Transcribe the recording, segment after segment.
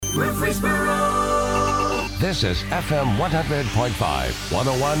Murfreesboro. This is FM 100.5,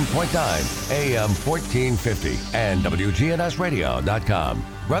 101.9, AM 1450, and WGNSradio.com.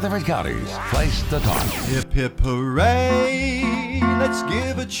 Rutherford County's place to talk. Hip, hip, hooray, let's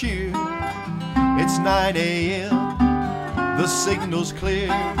give a cheer. It's 9 a.m., the signal's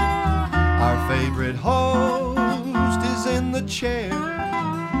clear. Our favorite host is in the chair.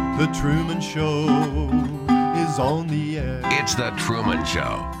 The Truman Show is on the air. It's The Truman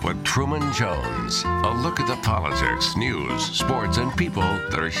Show with Truman Jones. A look at the politics, news, sports, and people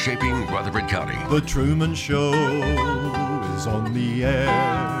that are shaping Rutherford County. The Truman Show is on the air.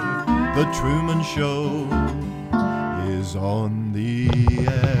 The Truman Show is on the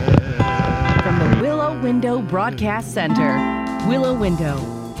air. From the Willow Window Broadcast Center, Willow Window,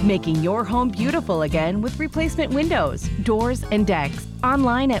 making your home beautiful again with replacement windows, doors, and decks.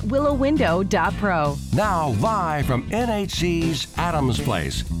 Online at willowwindow.pro. Now live from NHC's Adams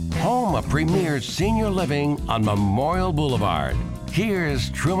Place, home of premier senior living on Memorial Boulevard.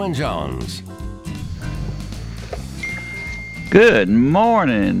 Here's Truman Jones. Good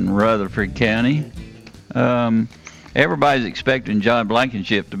morning, Rutherford County. Everybody's expecting John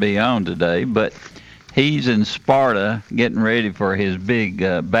Blankenship to be on today, but he's in Sparta getting ready for his big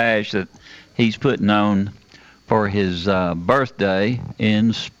bash that he's putting on for his birthday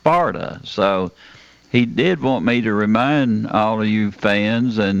in Sparta. So he did want me to remind all of you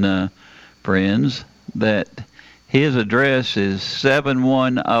fans and friends that his address is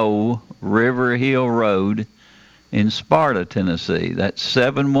 710 River Hill Road in Sparta, Tennessee. That's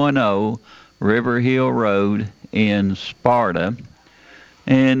 710 River Hill Road in Sparta.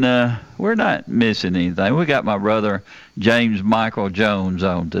 And we're not missing anything. We got my brother James Michael Jones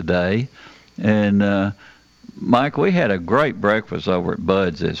on today. And Mike, we had a great breakfast over at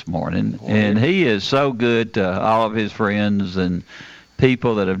Bud's this morning. And he is so good to all of his friends and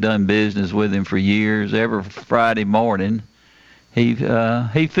people that have done business with him for years. Every Friday morning, he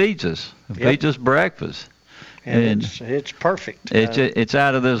feeds us. Feeds us breakfast. And it's perfect. It's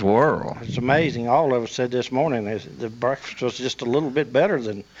out of this world. It's amazing. All of us said this morning the breakfast was just a little bit better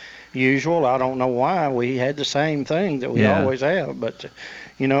than usual. I don't know why. We had the same thing that we always have. But,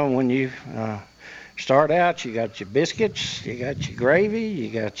 when you start out, you got your biscuits, you got your gravy, you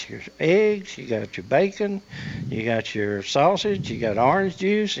got your eggs, you got your bacon, you got your sausage, you got orange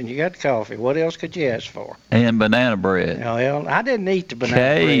juice, and you got coffee. What else could you ask for? And banana bread. Well, I didn't eat the banana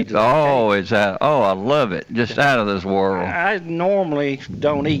bread. Cake. I love it. Just out of this world. I normally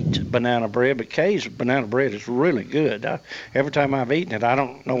don't eat banana bread, but Kay's banana bread is really good. Every time I've eaten it, I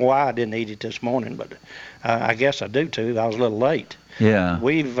don't know why I didn't eat it this morning, but I guess I do too. I was a little late. Yeah.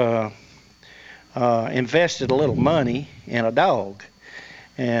 We've invested a little money in a dog,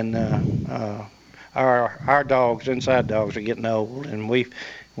 and our dogs, inside dogs, are getting old, and we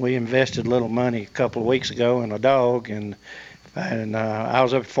invested a little money a couple of weeks ago in a dog, and I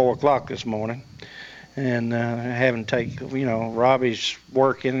was up at 4 o'clock this morning, and having to take, Robbie's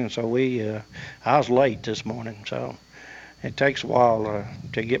working, and so I was late this morning, so it takes a while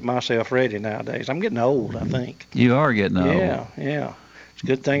to get myself ready nowadays. I'm getting old, I think. You are getting old. Yeah. It's a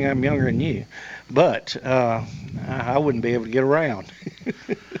good thing I'm younger than you. But I wouldn't be able to get around.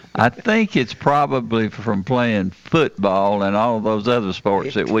 I think it's probably from playing football and all those other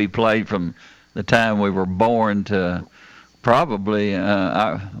sports that we played from the time we were born to probably,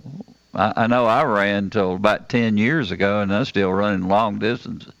 I know I ran till about 10 years ago, and I'm still running long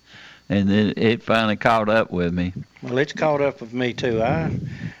distance. And then it finally caught up with me. Well, it's caught up with me, too.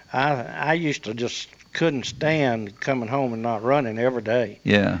 I used to just couldn't stand coming home and not running every day.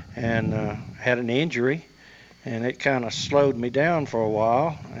 Yeah. And had an injury, and it kind of slowed me down for a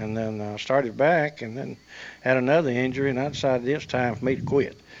while, and then started back, and then had another injury, and I decided it's time for me to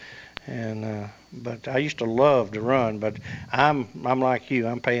quit. And but I used to love to run, but I'm like you.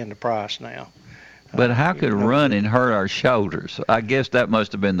 I'm paying the price now. But how could running hurt our shoulders? I guess that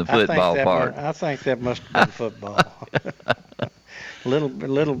must have been the football part. I think that must have been football. A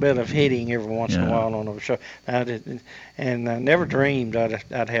little bit of hitting every once in a while on the shoulder. I never dreamed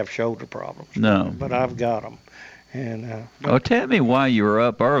I'd have shoulder problems. No. But I've got them. And tell me why you were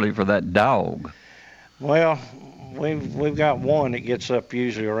up early for that dog. Well, we've got one that gets up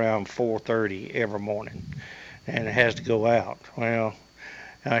usually around 4:30 every morning, and it has to go out. Well,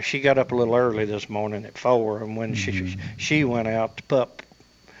 she got up a little early this morning at 4, and when she went out, the pup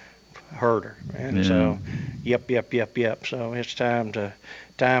hurt her, and so yep. So it's time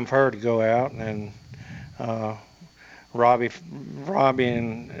for her to go out, and Robbie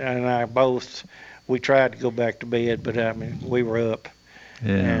and I both, we tried to go back to bed, but I mean we were up,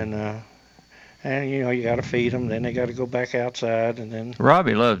 and And you got to feed them. Then they got to go back outside, and then.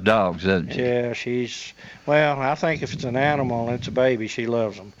 Robbie loves dogs, doesn't she? Yeah, well, I think if it's an animal and it's a baby, she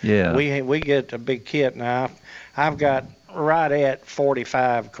loves them. Yeah. We get a big kit now. I've got right at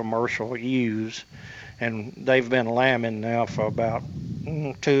 45 commercial ewes, and they've been lambing now for about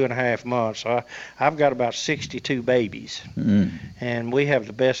 2.5 months. So I've got about 62 babies, and we have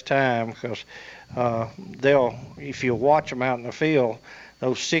the best time because if you watch them out in the field,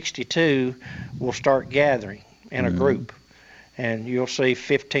 those 62 will start gathering in a group, and you'll see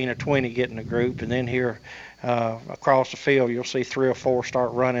 15 or 20 get in a group, and then here across the field you'll see 3 or 4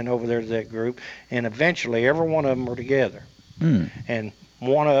 start running over there to that group, and eventually every one of them are together, and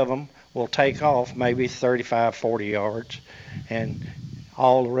one of them will take off maybe 35, 40 yards, and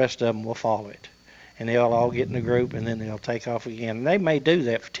all the rest of them will follow it. And they'll all get in a group, and then they'll take off again. And they may do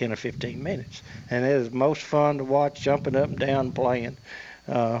that for 10 or 15 minutes. And it is most fun to watch, jumping up and down, playing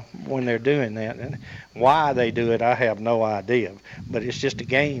when they're doing that. And why they do it, I have no idea. But it's just a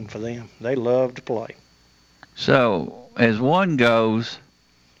game for them. They love to play. So as one goes,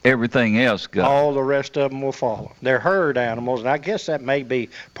 everything else goes. All the rest of them will follow. They're herd animals, and I guess that may be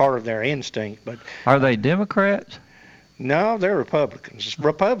part of their instinct. But are they Democrats? No, they're Republicans.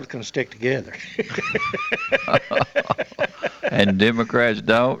 Republicans stick together. And Democrats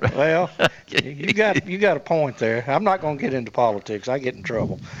don't? Well, you got a point there. I'm not going to get into politics. I get in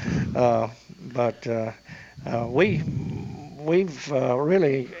trouble. But we've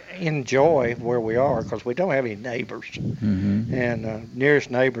really enjoy where we are because we don't have any neighbors, and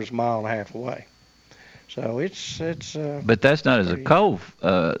nearest neighbor's a mile and a half away. So it's. But that's not as a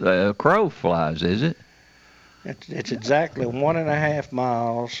crow flies, is it? It's exactly 1.5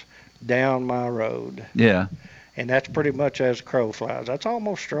 miles down my road. Yeah. And that's pretty much as a crow flies. That's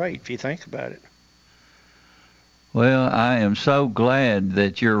almost straight if you think about it. Well, I am so glad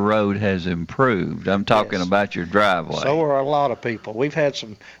that your road has improved. I'm talking about your driveway. So are a lot of people. We've had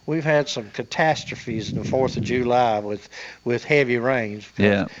some catastrophes in the 4th of July with heavy rains.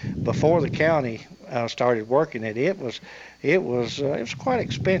 Yeah. Before the county started working it was quite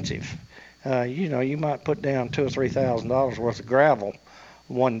expensive. You might put down $2,000 or $3,000 worth of gravel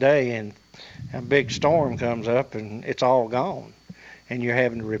one day, and a big storm comes up and it's all gone, and you're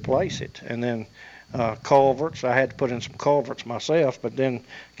having to replace it. And then culverts, I had to put in some culverts myself, but then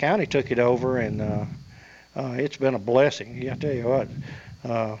county took it over, and it's been a blessing. I tell you what,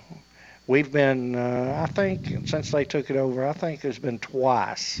 we've been, I think since they took it over, I think there's been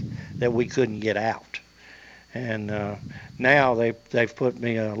twice that we couldn't get out. And now they've put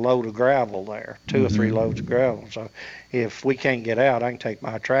me a load of gravel there, 2 or 3 loads of gravel. So if we can't get out, I can take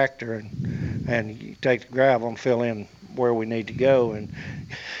my tractor and take the gravel and fill in where we need to go and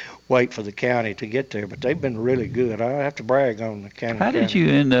wait for the county to get there. But they've been really good. I have to brag on the county. How did you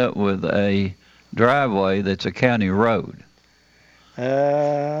end up with a driveway that's a county road?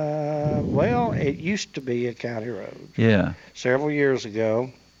 Well, it used to be a county road. Yeah. Several years ago.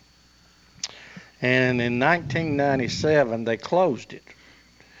 And in 1997, they closed it.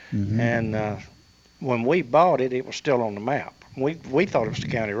 And when we bought it, it was still on the map. We thought it was the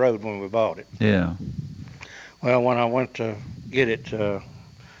county road when we bought it. Yeah. Well, when I went to get it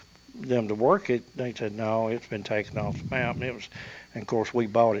them to work it, they said, no, it's been taken off the map. And of course, we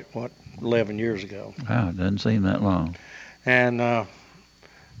bought it, 11 years ago. Wow, it doesn't seem that long. And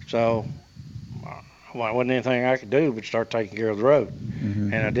so there wasn't anything I could do but start taking care of the road.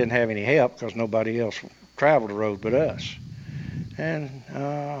 And I didn't have any help because nobody else traveled the road but us. And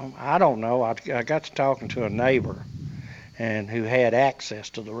I don't know, I got to talking to a neighbor and who had access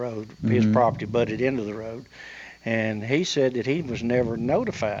to the road. His property butted into the road. And he said that he was never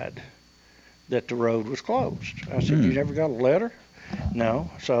notified that the road was closed. I said, you never got a letter?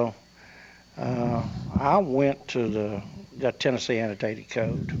 No. So I went to the Tennessee Annotated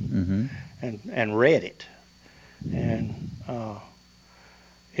Code and read it. And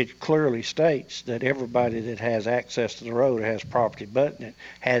it clearly states that everybody that has access to the road, has property button it,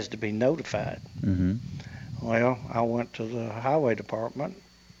 has to be notified. Well, I went to the highway department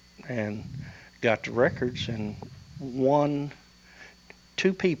and got the records, and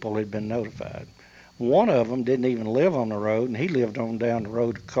 2 people had been notified. One of them didn't even live on the road, and he lived on down the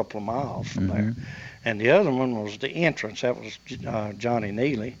road a couple of miles from there. And the other one was the entrance. That was Johnny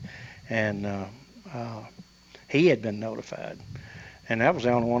Neely, and he had been notified. And that was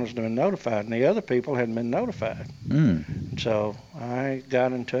the only one that's been notified, and the other people hadn't been notified. So I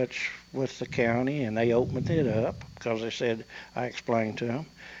got in touch with the county, and they opened it up because they said I explained to them.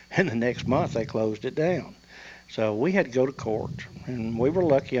 And the next month they closed it down. So we had to go to court, and we were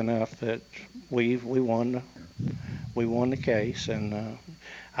lucky enough that we won the case. And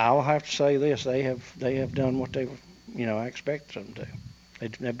I'll have to say this: they have done what they, I expected them to.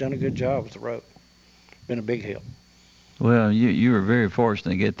 They've done a good job with the road. Been a big help. Well, you were very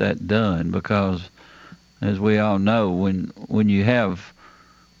fortunate to get that done because, as we all know, when you have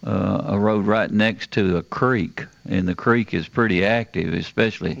a road right next to a creek, and the creek is pretty active,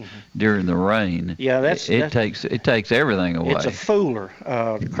 especially during the rain. Yeah, it takes everything away. It's a fooler.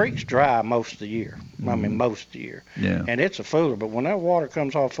 The creek's dry most of the year. I mean, most of the year. Yeah. And it's a fooler. But when that water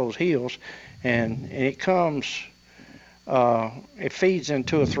comes off those hills, and it comes, it feeds in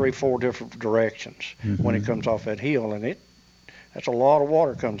 2 or 3, 4 different directions when it comes off that hill, and that's a lot of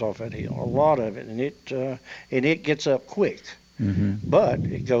water comes off that hill, a lot of it, and it gets up quick. But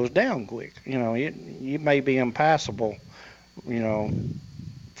it goes down quick. You may be impassable,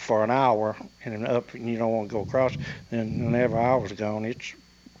 for an hour and up, and you don't want to go across. And whenever I was gone, it's,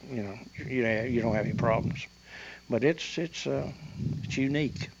 you don't have any problems. But it's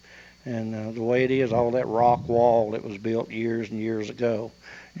unique, and the way it is, all that rock wall that was built years and years ago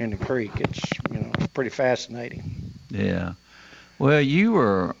in the creek, it's pretty fascinating. Yeah. Well,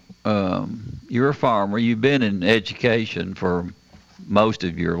 you're a farmer. You've been in education for most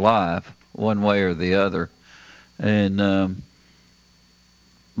of your life, one way or the other, and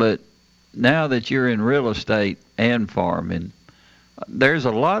but now that you're in real estate and farming, there's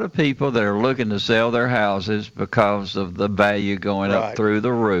a lot of people that are looking to sell their houses because of the value going up through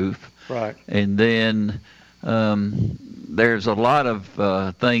the roof. Right. And then there's a lot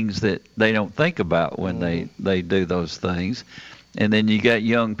of things that they don't think about when they do those things. And then you got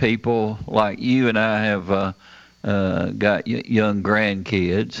young people like you and I have got young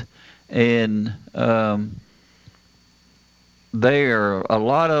grandkids, and a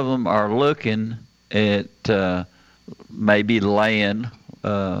lot of them are looking at maybe land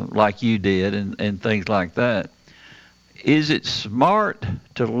like you did and things like that. Is it smart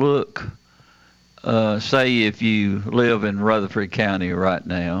to look, say if you live in Rutherford County right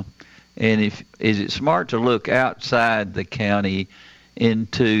now, and is it smart to look outside the county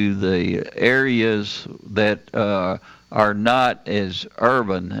into the areas that are not as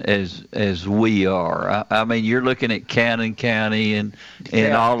urban as we are? I mean, you're looking at Cannon County and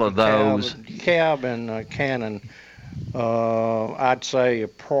all of those. DeKalb and Cannon, I'd say, are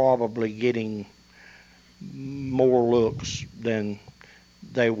probably getting more looks than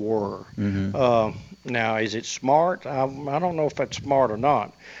they were. Now, is it smart? I don't know if that's smart or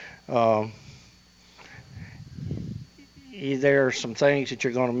not. There are some things that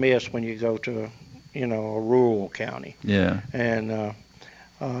you're going to miss when you go to, a rural county. Yeah. And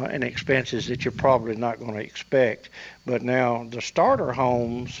expenses that you're probably not going to expect. But now the starter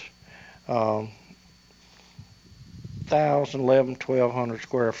homes, 1,000, 1,100, 1,200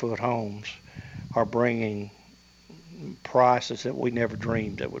 square foot homes are bringing prices that we never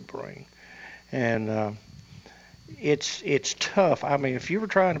dreamed it would bring. And it's tough. I mean, if you were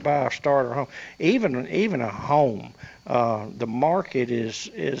trying to buy a starter home, even a home, the market is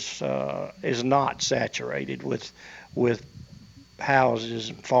not saturated with houses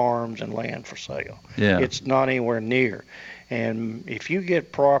and farms and land for sale. Yeah. It's not anywhere near. And if you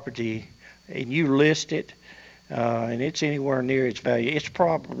get property and you list it, and it's anywhere near its value, it's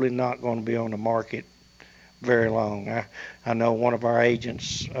probably not going to be on the market very long. I know one of our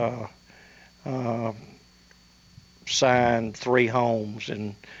agents signed 3 homes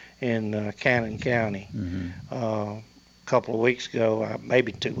in Cannon County a couple of weeks ago,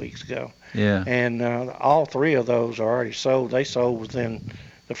 maybe 2 weeks ago. Yeah. And all 3 of those are already sold. They sold within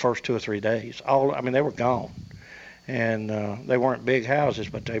the first 2 or 3 days. They were gone, and they weren't big houses,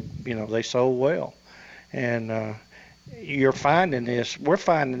 but they sold well. And we're finding this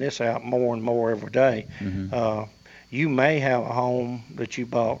out more and more every day. You may have a home that you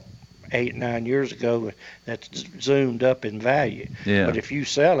bought 8, 9 years ago that's zoomed up in value. Yeah. But if you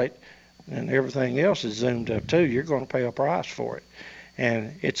sell it and everything else is zoomed up too, you're going to pay a price for it.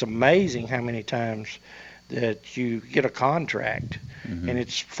 And it's amazing how many times that you get a contract and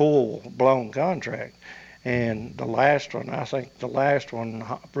it's full-blown contract. And the last one,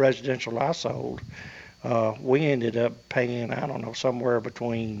 residential I sold, we ended up paying, I don't know, somewhere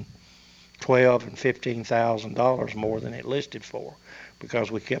between $12,000 and $15,000 more than it listed for,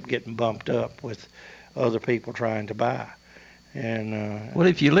 because we kept getting bumped up with other people trying to buy. And well,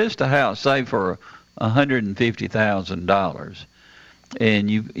 if you list a house, say for $150,000,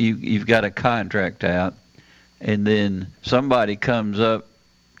 and you've got a contract out, and then somebody comes up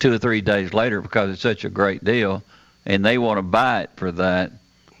 2 or 3 days later because it's such a great deal, and they want to buy it for that,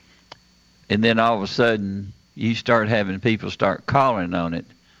 and then all of a sudden you start having people start calling on it.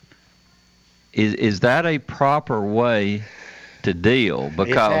 Is that a proper way to deal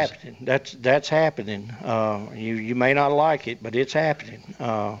because it's happening. That's happening. You may not like it, but it's happening.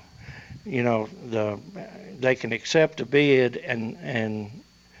 You know, they can accept a bid and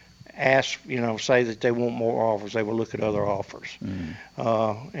ask, you know, say that they want more offers. They will look at other offers,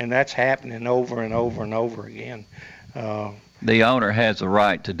 and that's happening over and over and over again. The owner has the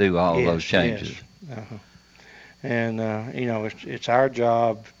right to do all of those changes. Yes. And you know, it's our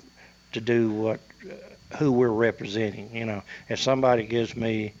job to do who we're representing. You know, if somebody gives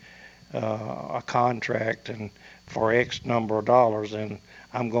me a contract and for X number of dollars, then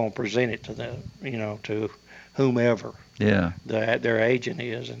I'm going to present it to them, you know, to whomever their agent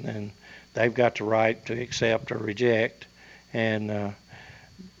is, and then they've got the right to accept or reject. And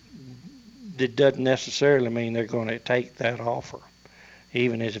it doesn't necessarily mean they're going to take that offer,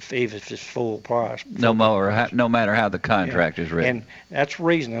 even if it's full price. No matter how the contract is written. And that's the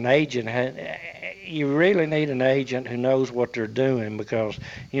reason an agent you really need an agent who knows what they're doing, because,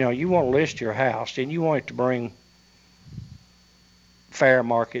 you know, you want to list your house and you want it to bring fair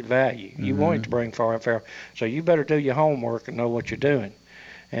market value. You want it to bring fair. So you better do your homework and know what you're doing.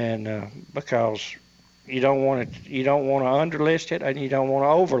 And because you don't want to underlist it and you don't want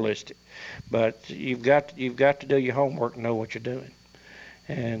to overlist it. But you've got to do your homework and know what you're doing.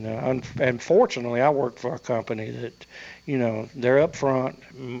 And unfortunately, I work for a company that, you know, they're up front.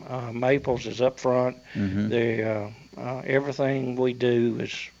 Maples is up front. They everything we do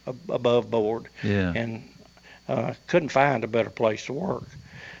is above board. Yeah. And couldn't find a better place to work.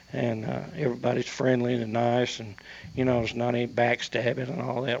 And everybody's friendly and nice, and, you know, there's not any backstabbing and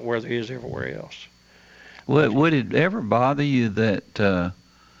all that where there is everywhere else. Would it ever bother you that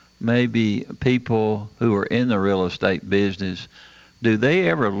maybe people who are in the real estate business, do they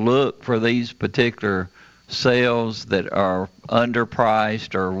ever look for these particular sales that are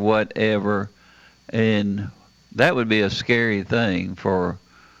underpriced or whatever? And that would be a scary thing for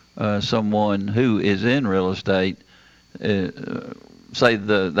someone who is in real estate. Say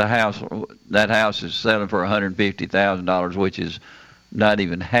that house is selling for $150,000, which is not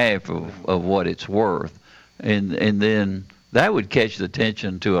even half of what it's worth, and then that would catch the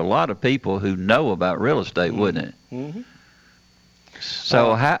attention to a lot of people who know about real estate, wouldn't it? Mm-hmm.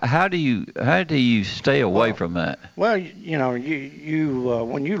 So how do you stay away from that? Well, you know, you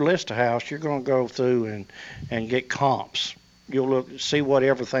when you list a house, you're going to go through and get comps. You'll see what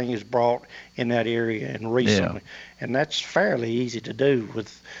everything is brought in that area and recently. And that's fairly easy to do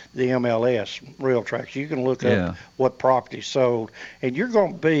with the MLS, RealTracs. You can look up what property sold, and you're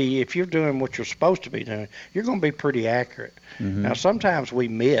going to be, if you're doing what you're supposed to be doing, you're going to be pretty accurate. Now, sometimes we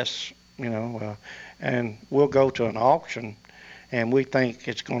miss, you know, and we'll go to an auction, and we think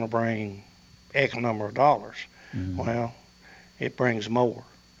it's going to bring X number of dollars. Well, it brings more,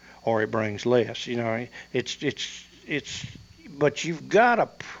 or it brings less. You know, but you've got a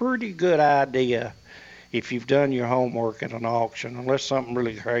pretty good idea if you've done your homework at an auction, unless something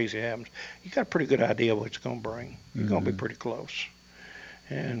really crazy happens. You've got a pretty good idea what it's going to bring. You're going to be pretty close.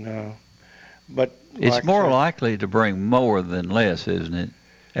 And but it's more likely to bring more than less, isn't it,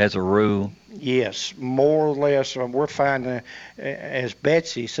 as a rule? Yes, more or less. We're finding, as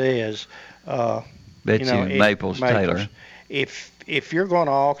Betsy says, Betsy, you know, Maples Taylor, if you're going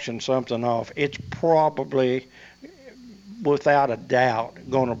to auction something off, it's probably, without a doubt,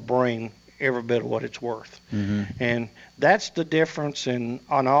 going to bring every bit of what it's worth. And that's the difference in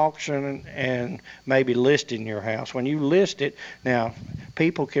an auction and maybe listing your house. When you list it, now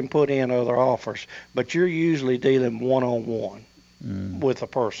people can put in other offers, but you're usually dealing one-on-one with a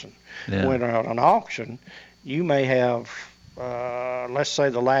person. When at an auction, you may have, let's say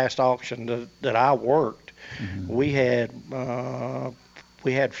the last auction that I worked, we had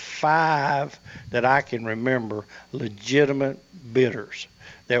 5 that I can remember, legitimate bidders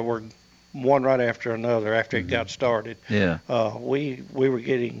that were one right after another after it got started. We were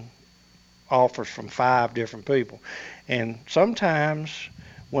getting offers from 5 different people. And sometimes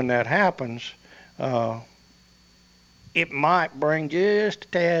when that happens, it might bring just a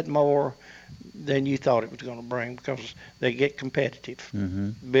tad more than you thought it was going to bring, because they get competitive.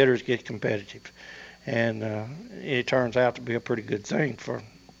 Bidders get competitive. And it turns out to be a pretty good thing for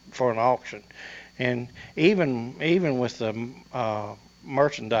an auction. And even with the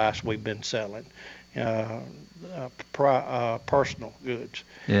merchandise we've been selling, personal goods,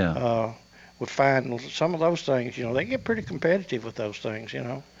 we find some of those things, you know, they get pretty competitive with those things, you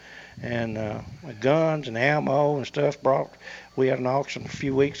know. And guns and ammo and stuff we had an auction a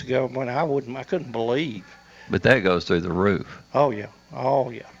few weeks ago when I couldn't believe. But that goes through the roof. Oh yeah,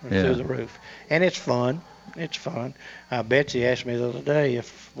 through the roof. And it's fun. It's fun. Betsy asked me the other day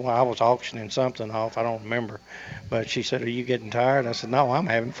if I was auctioning something off. I don't remember, but she said, "Are you getting tired?" I said, "No, I'm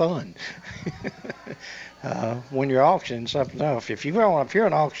having fun." When you're auctioning something off, if you're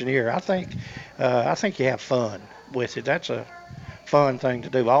an auctioneer, I think you have fun with it. That's a fun thing to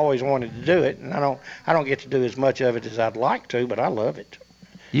do. I always wanted to do it, and I don't get to do as much of it as I'd like to, but I love it.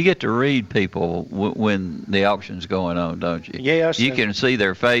 You get to read people when the auction's going on, don't you? Yes. You can see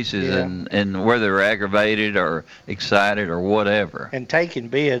their faces and whether they're aggravated or excited or whatever. And taking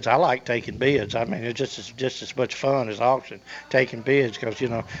bids, I like taking bids. I mean, it's just as much fun as auction, taking bids, because,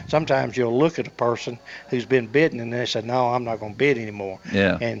 sometimes you'll look at a person who's been bidding and they say, "No, I'm not going to bid anymore."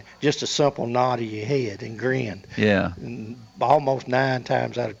 Yeah. And just a simple nod of your head and grin. Yeah. And almost 9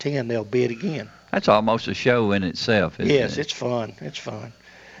 times out of 10, they'll bid again. That's almost a show in itself, isn't it? Yes, it's fun. It's fun.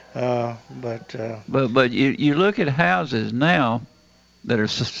 But you look at houses now that are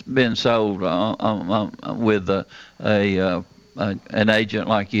been sold with an agent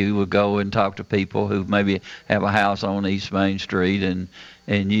like you would go and talk to people who maybe have a house on East Main Street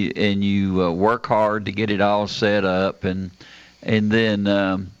and you work hard to get it all set up and then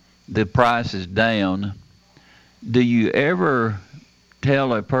the price is down. Do you ever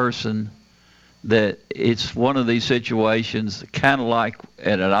tell a person that it's one of these situations, kind of like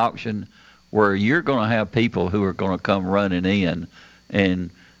at an auction, where you're going to have people who are going to come running in and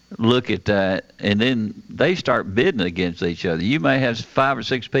look at that, and then they start bidding against each other? You may have 5 or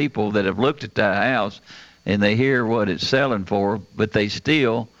 6 people that have looked at that house, and they hear what it's selling for, but they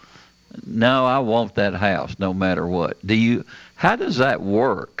still, no, I want that house no matter what. How does that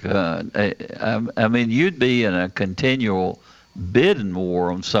work? I mean, you'd be in a continual bidding war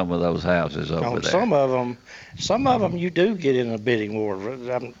on some of those houses over there. Some of them you do get in a bidding war.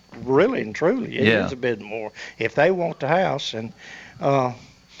 Really and truly, it is a bidding war. If they want the house, and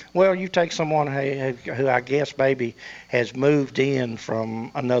you take someone who I guess maybe has moved in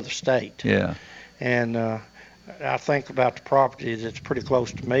from another state. Yeah. And I think about the property that's pretty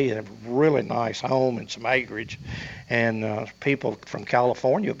close to me, a really nice home and some acreage, and people from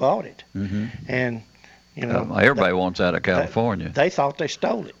California bought it. Mm-hmm. And everybody wants out of California. They thought they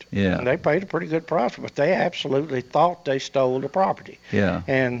stole it. Yeah. And they paid a pretty good price, but they absolutely thought they stole the property. Yeah.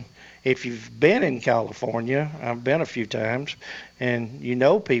 And if you've been in California, I've been a few times, and you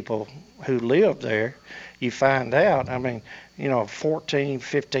know people who live there, you find out,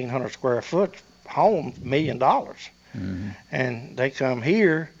 1,500 square foot home, $1 million. Mm-hmm. And they come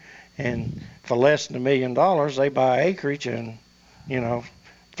here, and for less than $1 million, they buy acreage and,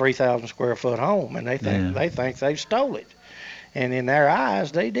 3,000 square foot home, and they think they stole it, and in their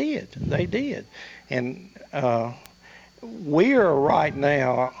eyes they did. And we are right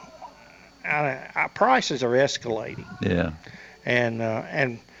now. Our prices are escalating. Yeah.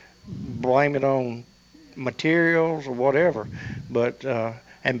 And blame it on materials or whatever, but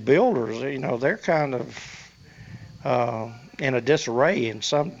and builders, they're kind of in a disarray in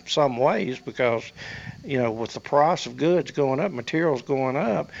some ways, because with the price of goods going up, materials going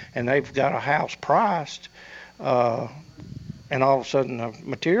up, and they've got a house priced, and all of a sudden the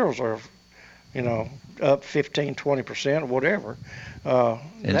materials are up 15-20% or whatever,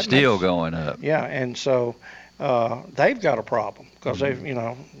 and still going up. Yeah. And so they've got a problem, because they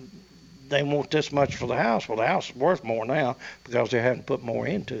want this much for the house. Well, the house is worth more now because they haven't put more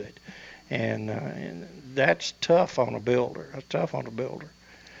into it, and that's tough on a builder.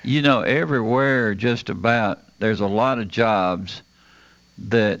 Everywhere just about, there's a lot of jobs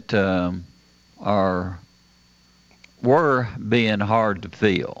that were being hard to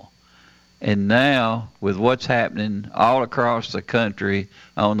fill. And now, with what's happening all across the country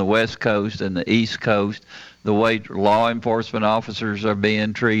on the West Coast and the East Coast, the way law enforcement officers are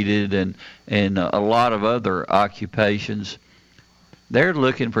being treated and a lot of other occupations, they're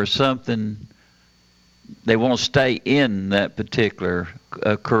looking for something. They want to stay in that particular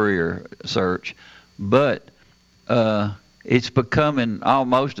career search, but it's becoming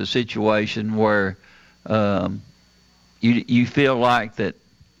almost a situation where you feel like that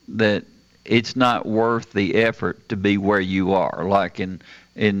it's not worth the effort to be where you are, like in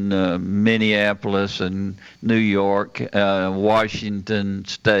Minneapolis and New York, Washington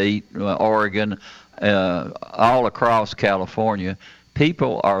State, Oregon, all across California.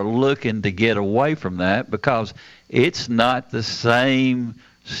 People are looking to get away from that because it's not the same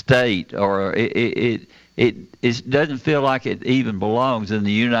state, or it doesn't feel like it even belongs in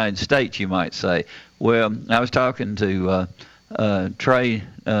the United States, you might say. Well, I was talking to Trey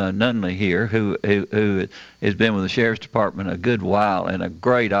Nunley here, who has been with the Sheriff's Department a good while and a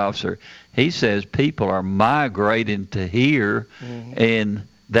great officer. He says people are migrating to here, mm-hmm. and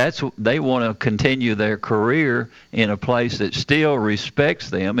they want to continue their career in a place that still respects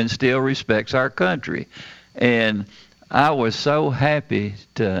them and still respects our country. And I was so happy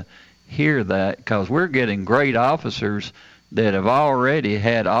to hear that, because we're getting great officers that have already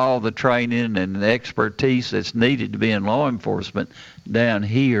had all the training and the expertise that's needed to be in law enforcement down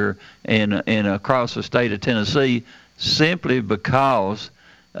here and across the state of Tennessee, simply because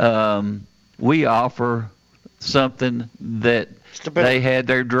we offer something that Stability. they had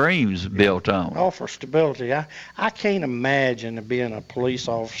their dreams built on. Offer stability. I can't imagine being a police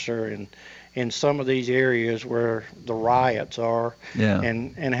officer in some of these areas where the riots are, Yeah.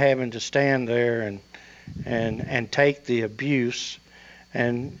 and having to stand there and take the abuse,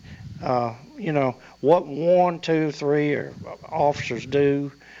 and what 1, 2, 3 or officers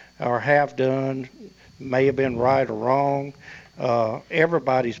do or have done may have been right or wrong.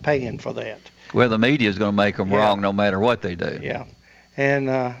 Everybody's paying for that. Well, the media is going to make them Yeah. wrong no matter what they do. Yeah.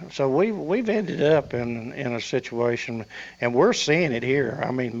 And so we've ended up in a situation, and we're seeing it here.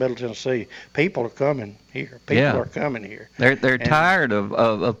 I mean, Middle Tennessee, people are coming here. Yeah. Are coming here. They're tired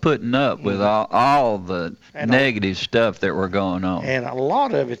of putting up with all the negative stuff that were going on. And a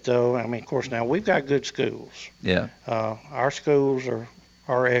lot of it, though, I mean, of course, now we've got good schools. Yeah. Our schools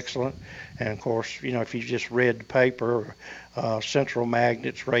are excellent. And, of course, if you just read the paper, Central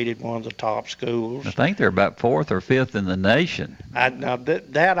Magnet's rated one of the top schools. I think they're about 4th or 5th in the nation. Now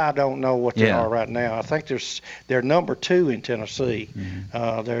that I don't know what they Yeah. are right now. I think they're number 2 in Tennessee.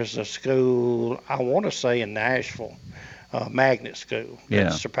 Mm-hmm. There's a school, I want to say in Nashville, Magnet School, Yeah.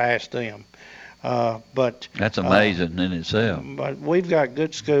 that surpassed them. But That's amazing in itself. But we've got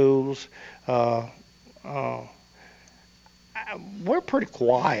good schools. We're pretty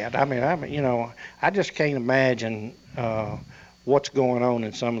quiet. I mean, I just can't imagine what's going on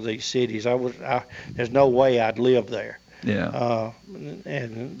in some of these cities. There's no way I'd live there. Yeah.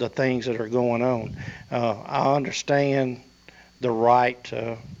 And the things that are going on. I understand the right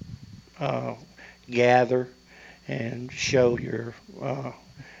to gather and show your.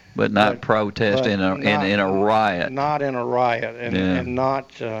 But not protest in a riot. Not in a riot, and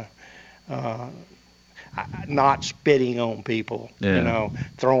not spitting on people,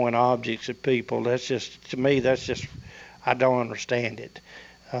 throwing objects at people. That's just, to me, I don't understand it.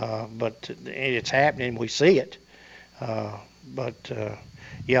 But it's happening. We see it. I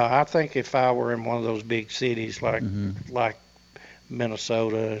think if I were in one of those big cities like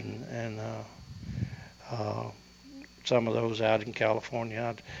Minnesota and some of those out in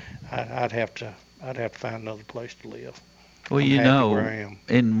California, I'd have to find another place to live. Well, I'm happy where I am.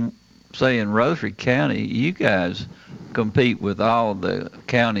 in Rutherford County, you guys compete with all the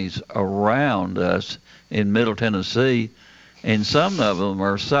counties around us in Middle Tennessee, and some of them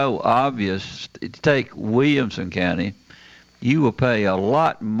are so obvious. Take Williamson County. You will pay a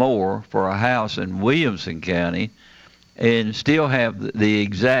lot more for a house in Williamson County and still have the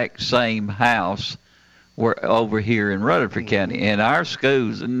exact same house over here in Rutherford County. And our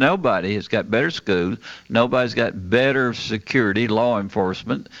schools, nobody has got better schools. Nobody's got better security. Law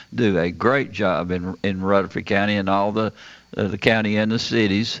enforcement do a great job in Rutherford County and all the county and the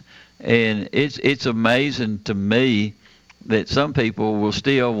cities. And it's amazing to me that some people will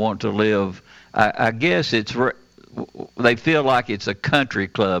still want to live. I guess they feel like it's a country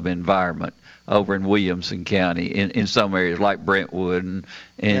club environment over in Williamson County in some areas like Brentwood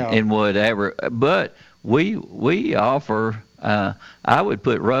and whatever. But we offer, I would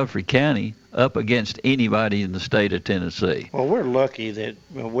put Rutherford County up against anybody in the state of Tennessee. Well, we're lucky that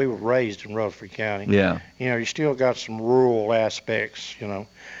we were raised in Rutherford County. Yeah. You still got some rural aspects,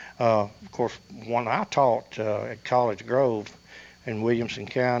 Of course, when I taught at College Grove in Williamson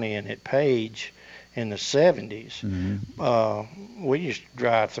County and at Page in the 70s, we used to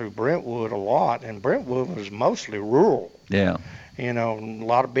drive through Brentwood a lot, and Brentwood was mostly rural. Yeah. A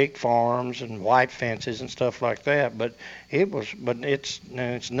lot of big farms and white fences and stuff like that. But it's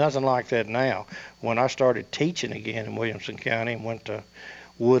nothing like that now. When I started teaching again in Williamson County and went to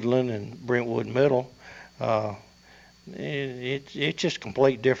Woodland and Brentwood Middle, it's just a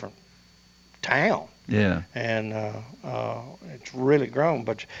complete different town. Yeah. And it's really grown.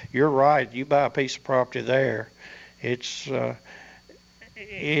 But you're right. You buy a piece of property there, it's going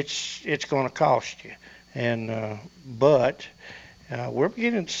to cost you. And but we're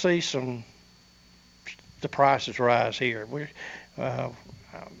beginning to see the prices rise here.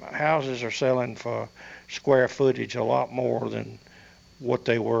 Houses are selling for square footage a lot more than what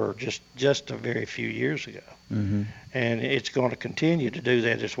they were just a very few years ago. And it's going to continue to do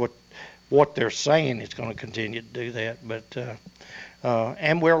that. It's what they're saying. It's going to continue to do that. But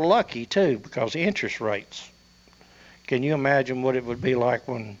and we're lucky too, because interest rates can you imagine what it would be like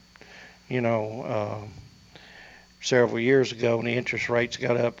when, several years ago when the interest rates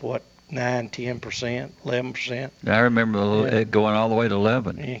got up, 9, 10%, 11%? I remember it going all the way to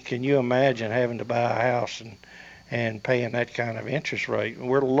 11. And can you imagine having to buy a house and paying that kind of interest rate?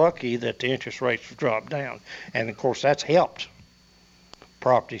 We're lucky that the interest rates have dropped down. And, of course, that's helped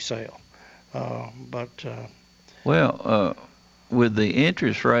property sale. With the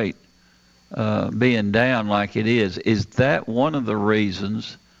interest rate being down like it is that one of the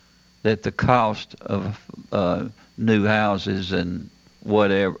reasons that the cost of new houses and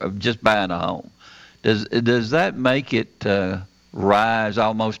whatever, of just buying a home, does that make it rise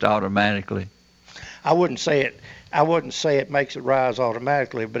almost automatically? I wouldn't say it makes it rise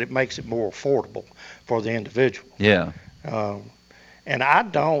automatically, but it makes it more affordable for the individual. Yeah. And I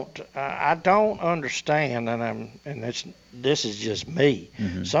don't understand, and this is just me.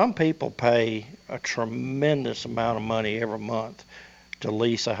 Mm-hmm. Some people pay a tremendous amount of money every month to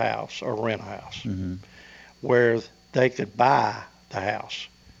lease a house or rent a house, mm-hmm. where they could buy the house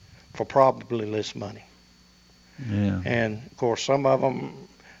for probably less money. Yeah. And of course, some of them,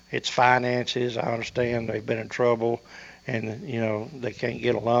 it's finances. I understand they've been in trouble, and they can't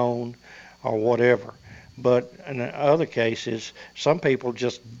get a loan or whatever. But in other cases, some people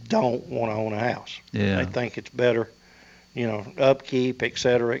just don't want to own a house. Yeah. They think it's better, upkeep, et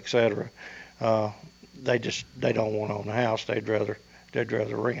cetera, et cetera. They don't want to own a house. They'd rather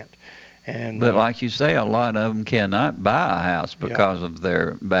rent. But like you say, a lot of them cannot buy a house because of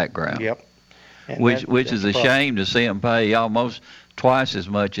their background. Yep. Which is a shame to see them pay almost twice as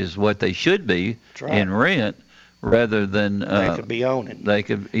much as what they should be in rent, rather than they could be owning. They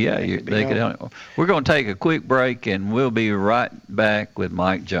could own it. We're going to take a quick break, and we'll be right back with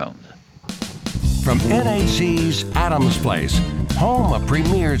Mike Jones. From NHC's Adams Place, home of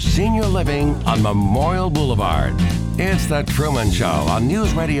premier senior living on Memorial Boulevard. It's The Truman Show on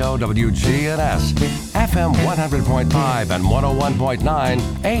News Radio WGNS, FM 100.5 and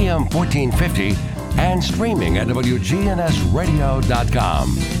 101.9, AM 1450, and streaming at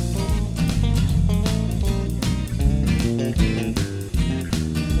WGNSradio.com.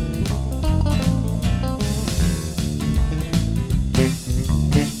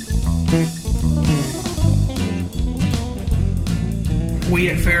 We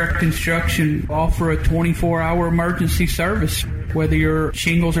at Farrah Construction offer a 24-hour emergency service. Whether your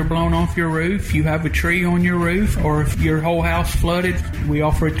shingles are blown off your roof, you have a tree on your roof, or if your whole house flooded, we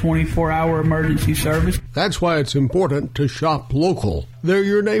offer a 24-hour emergency service. That's why it's important to shop local. They're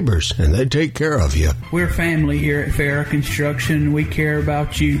your neighbors, and they take care of you. We're family here at Farrah Construction. We care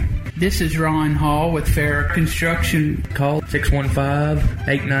about you. This is Ron Hall with Farrah Construction. Call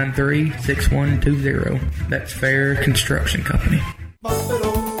 615-893-6120. That's Farrah Construction Company.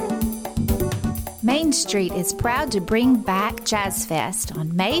 Main Street is proud to bring back Jazz Fest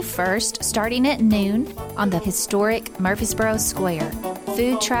on May 1st, starting at noon on the historic Murfreesboro Square.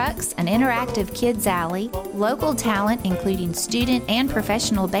 Food trucks, an interactive kids alley, local talent including student and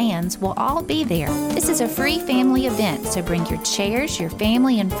professional bands will all be there. This is a free family event, so bring your chairs, your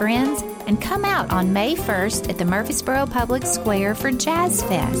family and friends, and come out on May 1st at the Murfreesboro Public Square for Jazz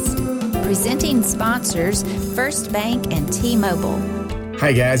Fest. Presenting sponsors, First Bank and T-Mobile.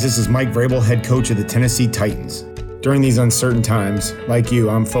 Hi guys, this is Mike Vrabel, head coach of the Tennessee Titans. During these uncertain times, like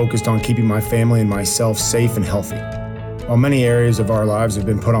you, I'm focused on keeping my family and myself safe and healthy. While many areas of our lives have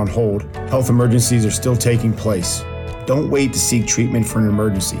been put on hold, health emergencies are still taking place. Don't wait to seek treatment for an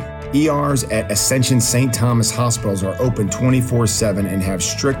emergency. ERs at Ascension St. Thomas hospitals are open 24/7 and have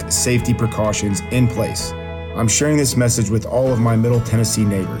strict safety precautions in place. I'm sharing this message with all of my Middle Tennessee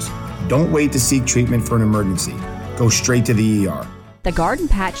neighbors. Don't wait to seek treatment for an emergency. Go straight to the ER. The Garden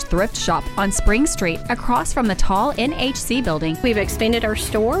Patch Thrift Shop on Spring Street, across from the tall NHC building. We've expanded our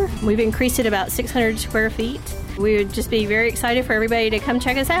store. We've increased it about 600 square feet. We would just be very excited for everybody to come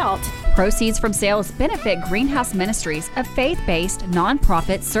check us out. Proceeds from sales benefit Greenhouse Ministries, a faith-based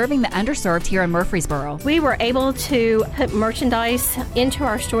nonprofit serving the underserved here in Murfreesboro. We were able to put merchandise into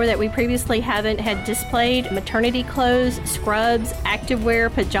our store that we previously haven't had displayed: maternity clothes, scrubs,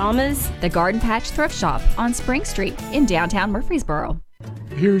 activewear, pajamas. The Garden Patch Thrift Shop on Spring Street in downtown Murfreesboro.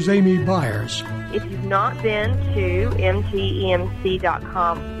 Here's Amy Byers. If you've not been to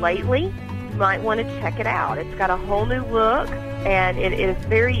mtemc.com lately, you might want to check it out. It's got a whole new look, and it is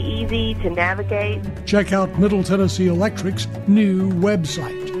very easy to navigate. Check out Middle Tennessee Electric's new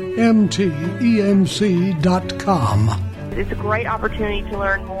website, mtemc.com. It's a great opportunity to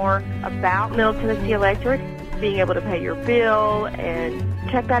learn more about Middle Tennessee Electric, being able to pay your bill, and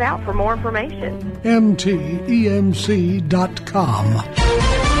check that out for more information. mtemc.com.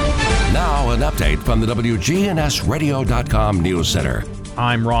 Now, an update from the WGNSradio.com News Center.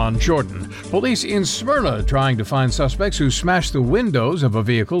 I'm Ron Jordan. Police in Smyrna trying to find suspects who smashed the windows of a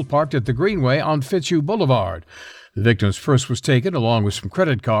vehicle parked at the Greenway on Fitzhugh Boulevard. The victim's purse was taken along with some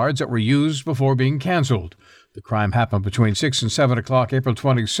credit cards that were used before being canceled. The crime happened between 6 and 7 o'clock April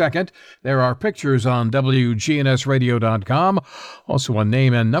 22nd. There are pictures on WGNSradio.com. Also a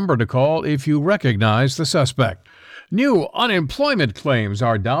name and number to call if you recognize the suspect. New unemployment claims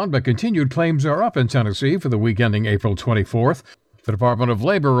are down, but continued claims are up in Tennessee for the week ending April 24th. The Department of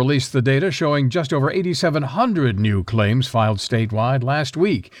Labor released the data showing just over 8,700 new claims filed statewide last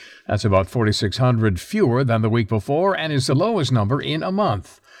week. That's about 4,600 fewer than the week before and is the lowest number in a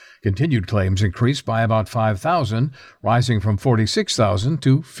month. Continued claims increased by about 5,000, rising from 46,000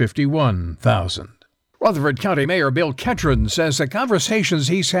 to 51,000. Rutherford County Mayor Bill Ketron says the conversations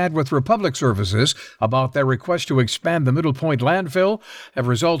he's had with Republic Services about their request to expand the Middle Point landfill have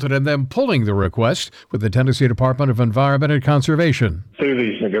resulted in them pulling the request with the Tennessee Department of Environment and Conservation. Through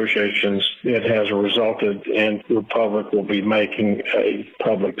these negotiations, it has resulted in Republic will be making a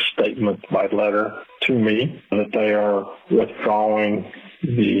public statement by letter to me that they are withdrawing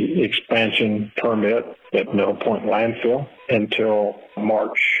the expansion permit at Middle Point landfill until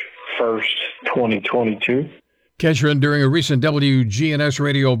March 1st, 2022. Ketron, during a recent WGNS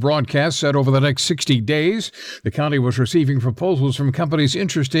radio broadcast, said over the next 60 days, the county was receiving proposals from companies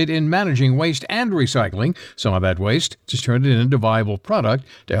interested in managing waste and recycling some of that waste to turn it into viable product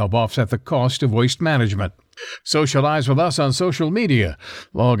to help offset the cost of waste management. Socialize with us on social media.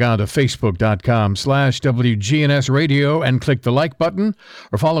 Log on to Facebook.com/WGNS Radio and click the like button,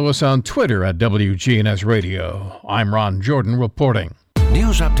 or follow us on Twitter at WGNS Radio. I'm Ron Jordan reporting.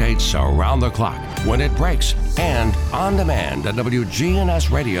 News updates around the clock, when it breaks, and on demand at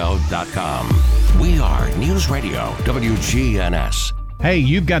WGNSradio.com. We are News Radio WGNS. Hey,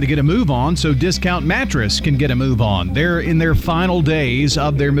 you've got to get a move on so Discount Mattress can get a move on. They're in their final days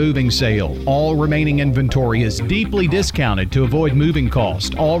of their moving sale. All remaining inventory is deeply discounted to avoid moving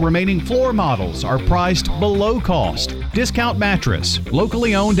cost. All remaining floor models are priced below cost. Discount Mattress,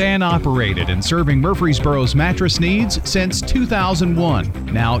 locally owned and operated and serving Murfreesboro's mattress needs since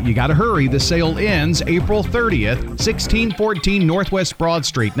 2001. Now, you got to hurry. The sale ends April 30th, 1614 Northwest Broad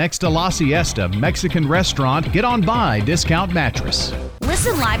Street next to La Siesta Mexican Restaurant. Get on by Discount Mattress.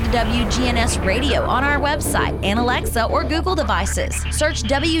 Listen live to WGNS Radio on our website and Alexa or Google devices. Search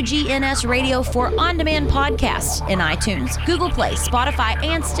WGNS Radio for on-demand podcasts in iTunes, Google Play, Spotify,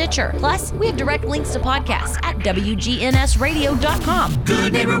 and Stitcher. Plus, we have direct links to podcasts at WGNSradio.com.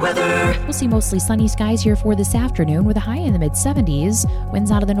 Good neighbor weather. We'll see mostly sunny skies here for this afternoon with a high in the mid-70s.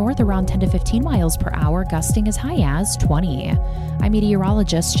 Winds out of the north around 10 to 15 miles per hour, gusting as high as 20. I'm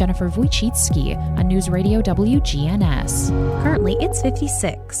meteorologist Jennifer Wojcicki on News Radio WGNS. Currently, it's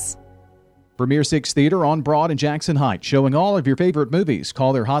 56. Premier 6 Theater on Broad and Jackson Heights, showing all of your favorite movies.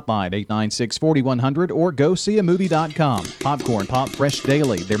 Call their hotline 896-4100 or GoSeeAMovie.com. Popcorn Pop Fresh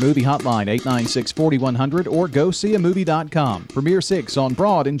Daily, their movie hotline 896-4100 or GoSeeAMovie.com. Premier 6 on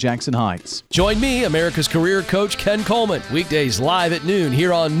Broad and Jackson Heights. Join me, America's career coach Ken Coleman, weekdays live at noon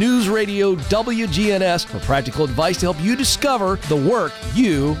here on News Radio WGNS for practical advice to help you discover the work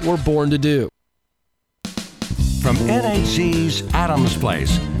you were born to do. From NHC's Adams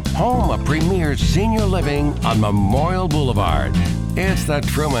Place, home of premier senior living on Memorial Boulevard. It's The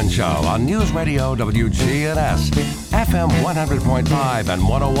Truman Show on News Radio WGNS, FM 100.5 and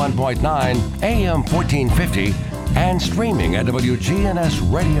 101.9, AM 1450, and streaming at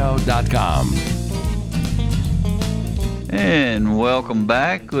WGNSradio.com. And welcome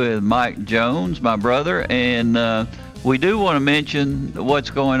back with Mike Jones, my brother, and we do want to mention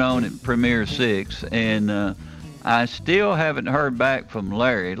what's going on at Premier 6, and I still haven't heard back from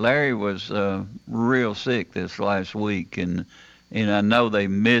Larry. Larry was real sick this last week, and I know they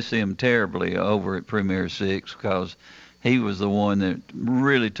miss him terribly over at Premier 6 because he was the one that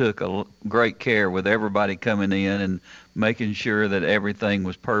really took a great care with everybody coming in and making sure that everything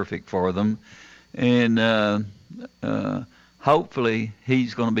was perfect for them. And hopefully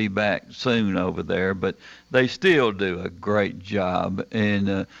he's going to be back soon over there, but they still do a great job.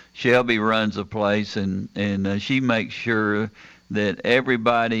 And Shelby runs the place, and she makes sure that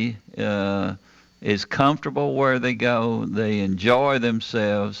everybody is comfortable where they go. They enjoy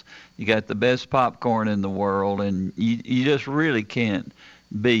themselves. You got the best popcorn in the world, and you just really can't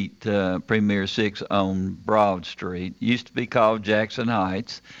beat Premier 6 on Broad Street. Used to be called Jackson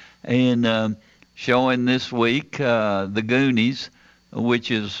Heights. And showing this week The Goonies, which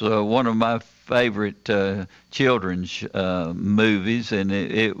is one of my favorite children's movies, and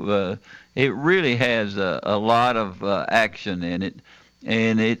it really has a lot of action in it.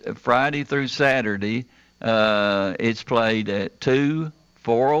 and Friday through Saturday, it's played at 2,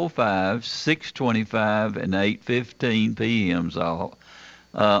 4:05, 6:25, and 8:15 p.m. all.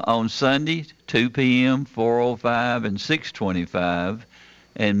 On Sunday, 2 p.m., 4:05, and 6:25,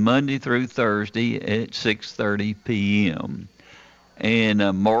 and Monday through Thursday at 6:30 p.m. And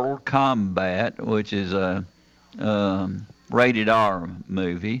Mortal Kombat, which is a rated R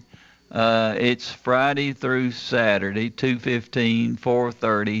movie, it's Friday through Saturday, 2:15,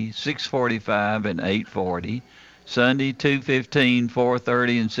 4:30, 6:45, and 8:40. Sunday, 2:15,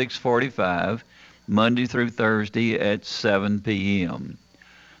 4:30, and 6:45. Monday through Thursday at 7 p.m.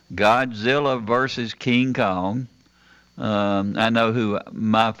 Godzilla versus King Kong. I know who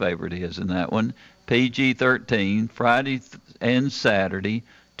my favorite is in that one. PG-13, Friday and Saturday,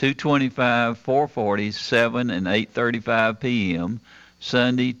 2:25, 4:40, 7, and 8:35 p.m.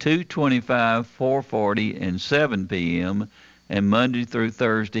 Sunday, 2:25, 4:40, and 7 p.m. And Monday through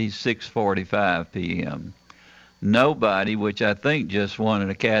Thursday, 6:45 p.m. Nobody, which I think just won an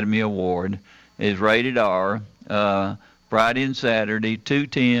Academy Award, is rated R. Friday and Saturday,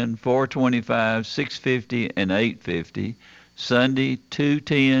 2:10, 4:25, 6:50, and 8:50. Sunday,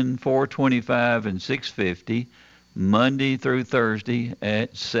 2:10, 4:25, and 6:50. Monday through Thursday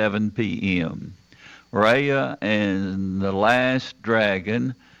at 7 p.m. Raya and the Last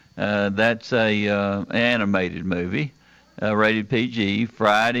Dragon, that's a animated movie, rated PG,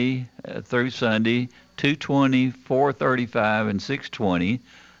 Friday through Sunday, 2:20, 4:35, and 6:20.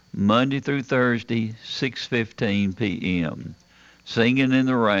 Monday through Thursday, 6:15 p.m. Singing in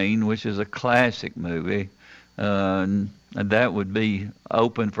the Rain, which is a classic movie, that would be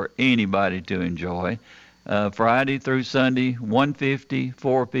open for anybody to enjoy. Friday through Sunday, 1:50,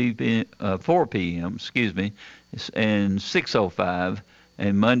 4 p.m., excuse me, and 6:05,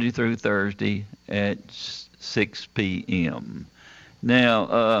 and Monday through Thursday at 6 p.m.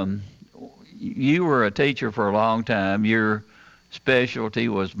 Now, you were a teacher for a long time. Your specialty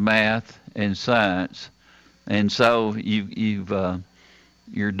was math and science, and so you've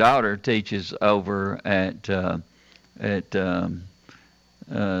your daughter teaches over at the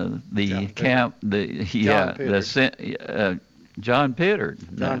camp, John Pittard.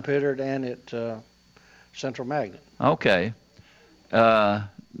 John Pittard and at Central Magnet. Okay.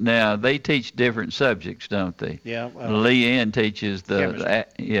 Now they teach different subjects, don't they? Yeah. Leanne teaches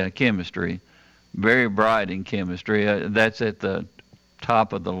chemistry. Very bright in chemistry. That's at the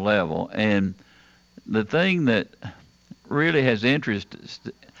top of the level. And the thing that really has interest,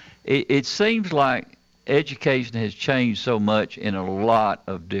 it seems like education has changed so much in a lot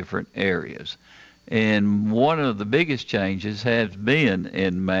of different areas. And one of the biggest changes has been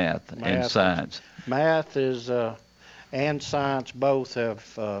in math and science. Math is and science both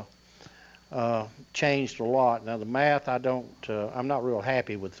have changed a lot. Now the math, I'm not real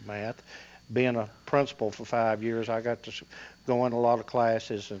happy with the math. Being a principal for 5 years, I got to go in a lot of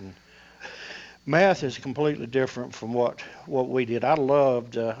classes, and math is completely different from what we did. I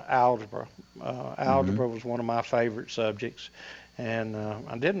loved algebra. Algebra was one of my favorite subjects, and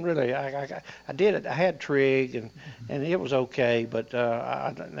I didn't really. I did it. I had trig, and it was okay, but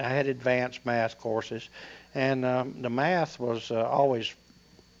I had advanced math courses, and the math was always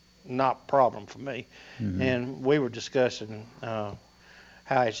not a problem for me. And we were discussing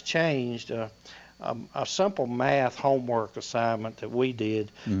how it's changed. A simple math homework assignment that we did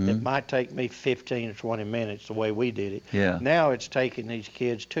that might take me 15 or 20 minutes the way we did it. Yeah. Now it's taking these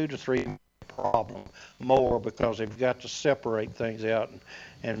kids 2 to 3 problem more because they've got to separate things out,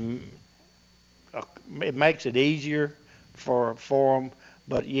 and it makes it easier for them,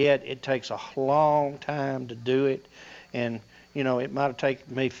 but yet it takes a long time to do it. And you know, it might have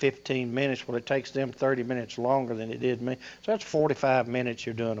taken me 15 minutes. Well, it takes them 30 minutes longer than it did me. So that's 45 minutes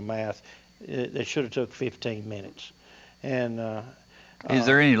you're doing the math. It should have took 15 minutes. And is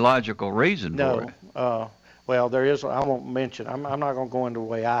there any logical reason for it? No. Well, there is. I won't mention. I'm not going to go into the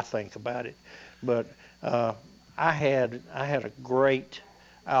way I think about it. But I had a great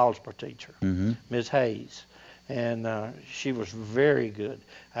algebra teacher, Ms. Hayes. And she was very good.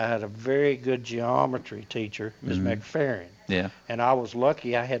 I had a very good geometry teacher, Ms. McFerrin. Yeah. And I was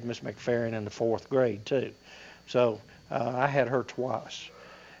lucky I had Ms. McFerrin in the 4th grade, too. So I had her twice.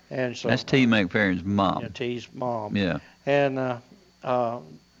 And so that's T. McFerrin's mom. Yeah, T's mom. Yeah. And I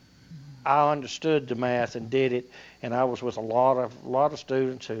understood the math and did it, and I was with a lot of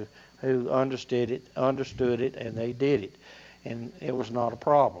students who understood it, and they did it. And it was not a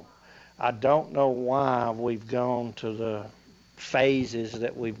problem. I don't know why we've gone to the phases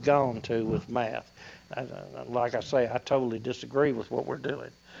that we've gone to with math. Like I say, I totally disagree with what we're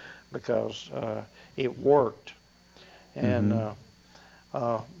doing because it worked. And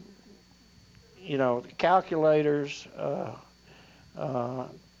You know, the calculators,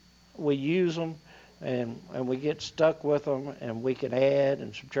 we use them, and we get stuck with them, and we can add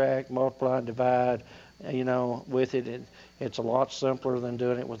and subtract, multiply and divide, you know, with it. It's a lot simpler than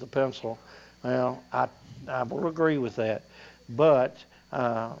doing it with a pencil. Well, I will agree with that, but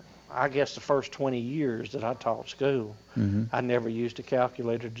I guess the first 20 years that I taught school, I never used a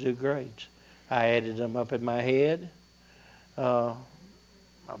calculator to do grades. I added them up in my head, I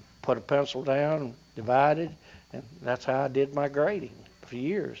put a pencil down, divided, and that's how I did my grading for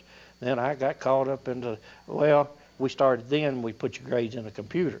years. Then I got caught up into, well, we put your grades in a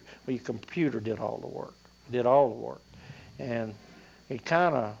computer. Well, your computer did all the work. And it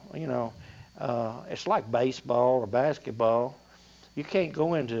kind of, you know, it's like baseball or basketball. You can't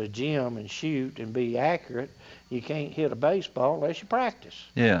go into a gym and shoot and be accurate. You can't hit a baseball unless you practice.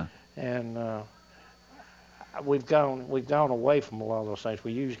 Yeah. And we've gone away from a lot of those things.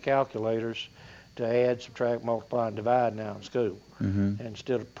 We use calculators to add, subtract, multiply, and divide now in school,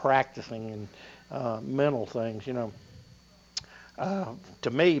 instead of practicing and mental things. You know,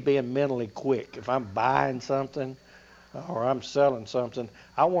 to me, being mentally quick. If I'm buying something or I'm selling something,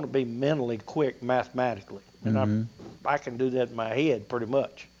 I want to be mentally quick mathematically, and I can do that in my head pretty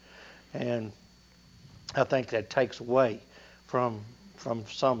much. And I think that takes away from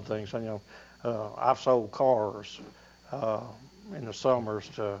some things. You know, I've sold cars in the summers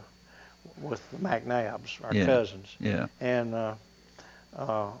with the McNabbs, our cousins. Yeah. And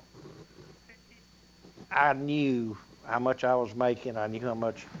I knew how much I was making. I knew how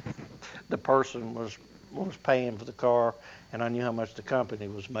much the person was paying for the car, and I knew how much the company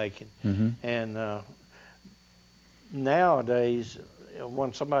was making. And nowadays,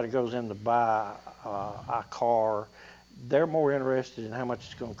 when somebody goes in to buy a car, they're more interested in how much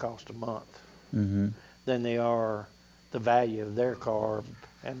it's going to cost a month than they are the value of their car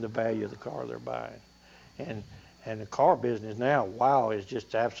and the value of the car they're buying. And the car business now, wow, is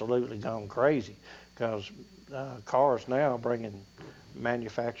just absolutely gone crazy, because cars now bringing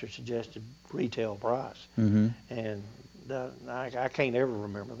manufacturer suggested retail price. And I can't ever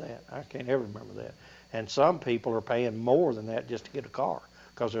remember that. And some people are paying more than that just to get a car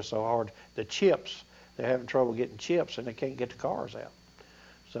because they're so hard. The chips, they're having trouble getting chips, and they can't get the cars out.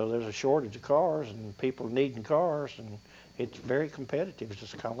 So there's a shortage of cars, and people needing cars, and it's very competitive. It's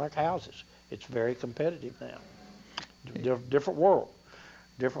just kind of like houses. It's very competitive now. Different world.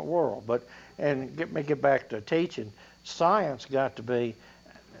 But, and get back to teaching. Science got to be,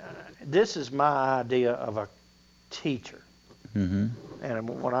 this is my idea of a teacher. And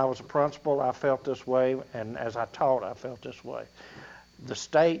when I was a principal, I felt this way, and as I taught, I felt this way. The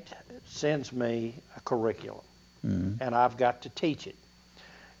state sends me a curriculum, and I've got to teach it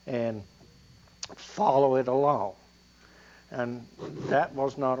and follow it along. And that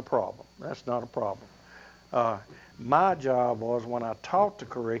was not a problem. That's not a problem. My job was, when I taught the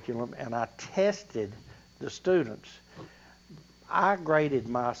curriculum and I tested the students, I graded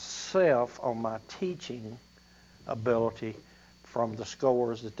myself on my teaching ability from the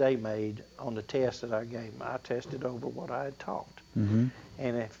scores that they made on the test that I gave them. I tested over what I had taught.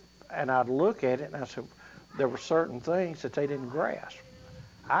 And I'd look at it and I said, there were certain things that they didn't grasp.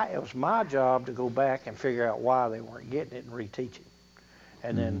 It was my job to go back and figure out why they weren't getting it and reteach it.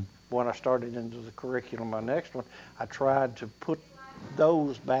 And then when I started into the curriculum, my next one, I tried to put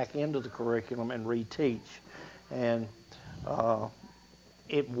those back into the curriculum and reteach. And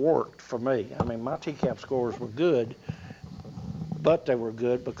it worked for me. I mean, my TCAP scores were good, but they were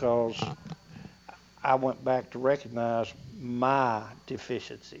good because I went back to recognize my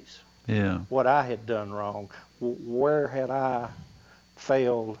deficiencies. What I had done wrong. Where had I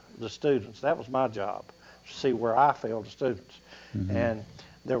failed the students? That was my job, to see where I failed the students. And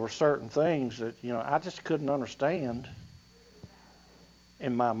there were certain things that, you know, I just couldn't understand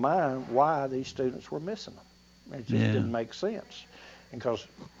in my mind why these students were missing them. It just didn't make sense, because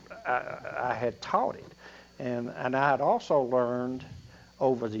I had taught it. And I had also learned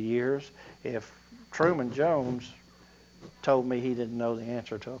over the years, if Truman Jones told me he didn't know the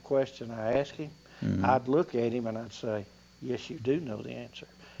answer to a question I asked him, I'd look at him and I'd say, yes, you do know the answer.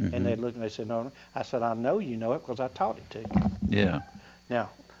 And they'd look and they'd say, no. I said, I know you know it because I taught it to you. Now,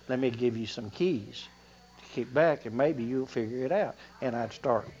 let me give you some keys to kick back, and maybe you'll figure it out. And I'd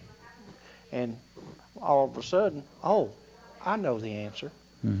start. And all of a sudden, oh, I know the answer.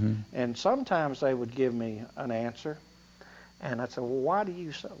 And sometimes they would give me an answer, and I'd say, well, why do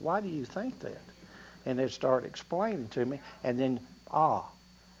you think that? And they'd start explaining to me, and then,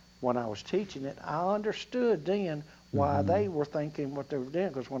 when I was teaching it, I understood then why they were thinking what they were doing,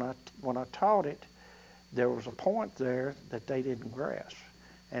 because when I taught it, there was a point there that they didn't grasp,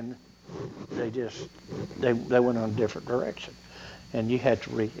 and they went in a different direction, and you had to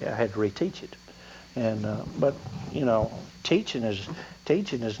reteach it. And but you know, teaching is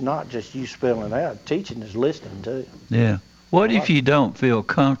not just you spelling out. Teaching is listening too. Yeah. What if you don't feel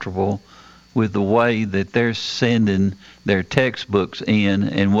comfortable with the way that they're sending their textbooks in,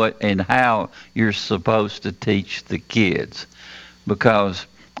 and how you're supposed to teach the kids? Because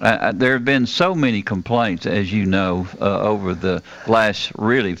there have been so many complaints, as you know, over the last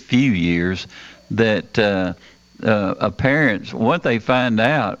really few years, that parents, once they find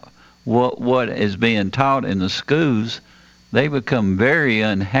out what is being taught in the schools, they become very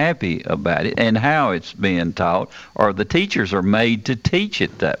unhappy about it and how it's being taught, or the teachers are made to teach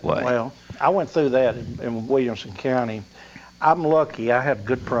it that way. Well, I went through that in Williamson County. I'm lucky. I had a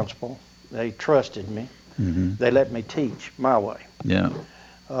good principal. They trusted me. Mm-hmm. They let me teach my way. Yeah.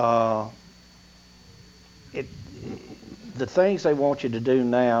 The things they want you to do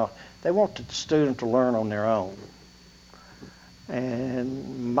now, they want the student to learn on their own.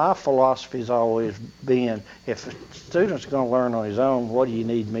 And my philosophy has always been, if a student's going to learn on his own, what do you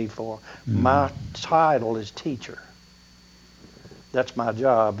need me for? Mm-hmm. My title is teacher. That's my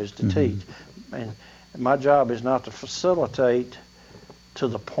job, is to teach. And my job is not to facilitate to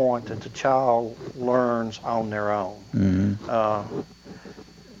the point that the child learns on their own. Mm-hmm.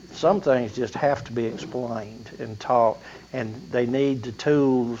 Some things just have to be explained and taught, and they need the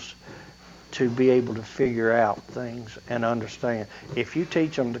tools to be able to figure out things and understand. If you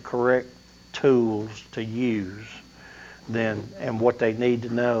teach them the correct tools to use, and what they need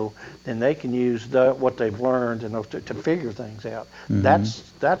to know, then they can use what they've learned to figure things out. Mm-hmm.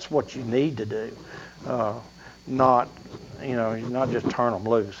 That's what you need to do, not just turn them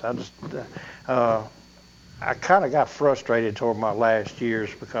loose. I kind of got frustrated toward my last years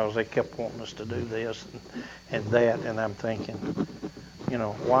because they kept wanting us to do this and that, and I'm thinking,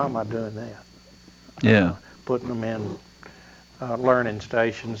 why am I doing that? Yeah. Putting them in learning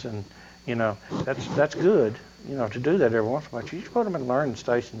stations, and that's good. To do that every once in a while. You just put them in learning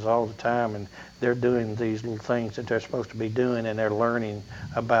stations all the time, and they're doing these little things that they're supposed to be doing, and they're learning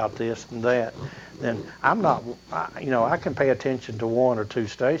about this and that. Then I'm not, I can pay attention to 1 or 2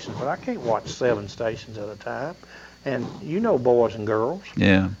 stations, but I can't watch 7 stations at a time. And boys and girls.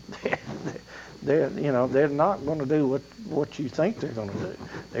 Yeah. They're not going to do what you think they're going to do.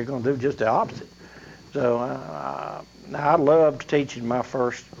 They're going to do just the opposite. So I loved teaching my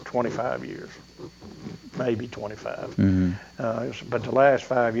first 25 years. Maybe 25. Mm-hmm. But the last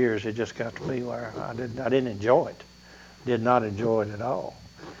 5 years, it just got to be where I didn't enjoy it. Did not enjoy it at all.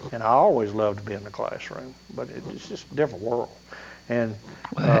 And I always loved to be in the classroom, but it's just a different world. And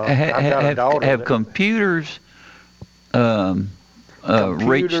I've got a daughter. Have computers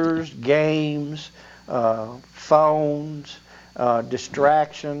reached... games, phones,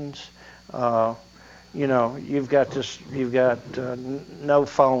 distractions. You've got no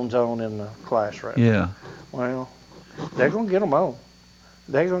phones on in the classroom. Yeah. Well, they're going to get them on.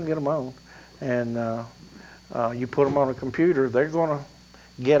 And you put them on a computer, they're going to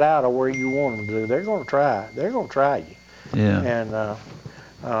get out of where you want them to do. They're going to try. They're going to try you. Yeah.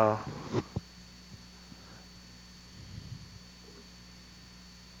 And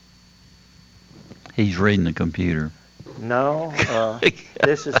he's reading the computer. No,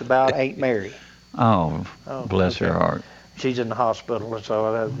 this is about Aunt Mary. Oh, bless her heart. She's in the hospital,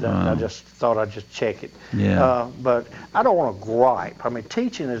 so I just thought I'd just check it. Yeah. But I don't want to gripe. I mean,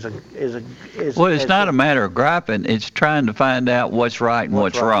 teaching is well, it's not a matter of griping. It's trying to find out what's right and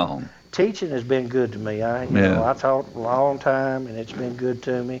what's wrong. Teaching has been good to me. I taught a long time, and it's been good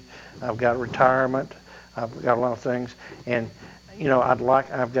to me. I've got retirement. I've got a lot of things, and I've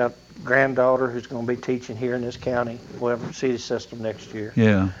got a granddaughter who's going to be teaching here in this county. We'll have a city system next year.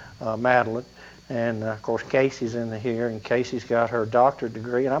 Yeah. Madeline. And, of course, Casey's in here, and Casey's got her doctorate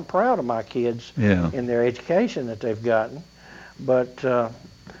degree, and I'm proud of my kids in their education that they've gotten. But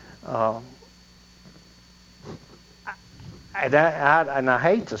I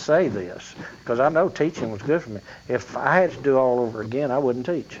hate to say this, because I know teaching was good for me. If I had to do it all over again, I wouldn't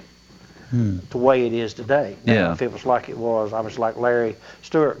teach the way it is today. Now, if it was like I was like Larry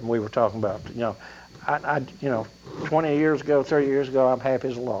Stewart, and we were talking about, 20 years ago, 30 years ago, I'm happy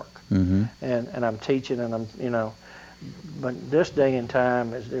as a lark. Mm-hmm. And I'm teaching, and but this day and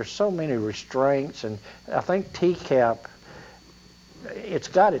time, there's so many restraints, and I think TCAP, it's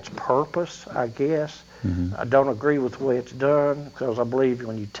got its purpose, I guess. Mm-hmm. I don't agree with the way it's done, because I believe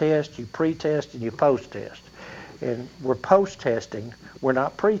when you test, you pre-test and you post-test. And we're post-testing, we're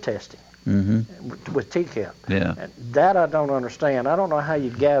not pre-testing with TCAP. Yeah. And that I don't understand. I don't know how you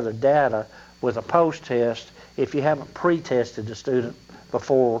gather data with a post-test if you haven't pre-tested the student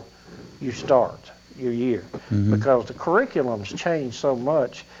before you start your year. Because the curriculum's changed so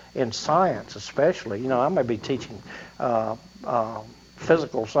much in science especially. You know, I may be teaching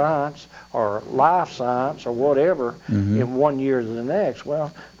physical science or life science or whatever in one year to the next.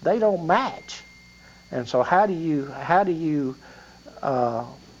 Well, they don't match. And so how do you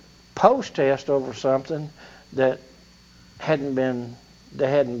post-test over something that hadn't been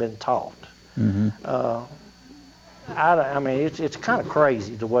taught? I mean, it's kind of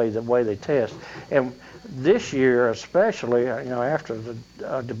crazy the way they test. And this year, especially, you know, after the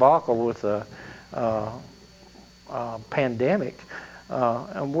debacle with the pandemic,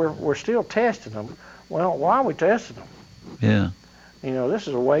 and we're still testing them. Well, why are we testing them? Yeah. You know, this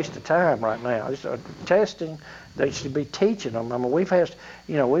is a waste of time right now. It's testing. They should be teaching them. I mean,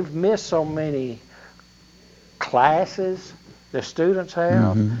 we've missed so many classes the students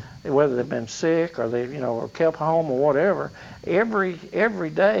have, whether they've been sick or they, or kept home or whatever. Every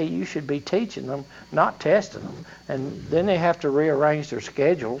day you should be teaching them, not testing them. And then they have to rearrange their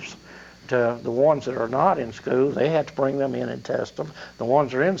schedules to the ones that are not in school. They have to bring them in and test them. The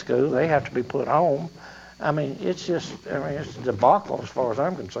ones that are in school, they have to be put home. I mean, it's a debacle as far as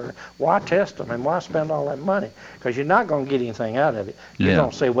I'm concerned. Why test them and why spend all that money? Because you're not going to get anything out of it. You're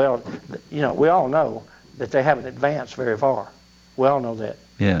going to say, well, we all know that they haven't advanced very far. We all know that.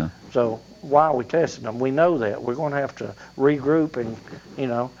 Yeah. So why are we testing them? We know that. We're going to have to regroup and,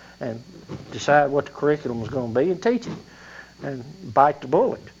 and decide what the curriculum is going to be and teach it and bite the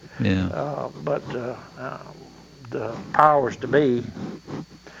bullet. Yeah. But the powers to be,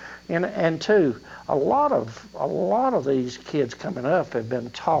 and two, a lot of these kids coming up have been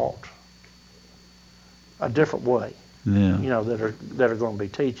taught a different way. Yeah. That are going to be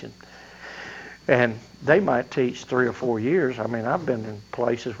teaching. And they might teach 3 or 4 years. I mean, I've been in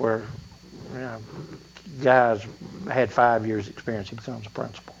places where guys had 5 years experience. He becomes a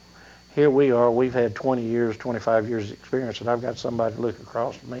principal. Here we are, we've had 20 years, 25 years experience, and I've got somebody looking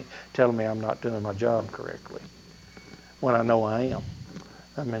across at me telling me I'm not doing my job correctly when I know I am.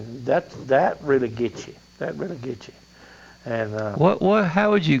 I mean, that really gets you. That really gets you. And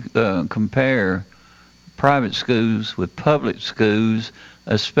how would you compare private schools with public schools,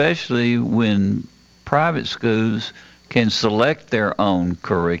 especially when private schools can select their own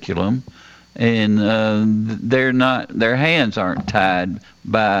curriculum and their hands aren't tied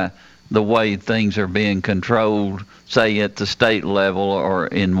by the way things are being controlled, say at the state level or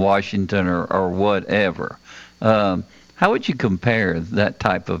in Washington or whatever? How would you compare that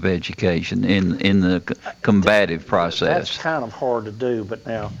type of education in the combative process? That's kind of hard to do, but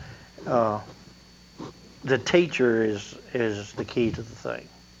now the teacher is the key to the thing.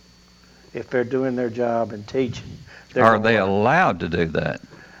 If they're doing their job and teaching, are they allowed to do that?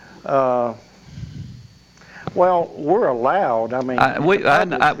 Well, we're allowed. I mean,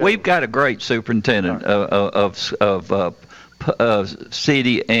 we've got a great superintendent of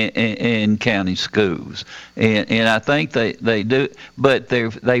city and county schools, and I think they do, but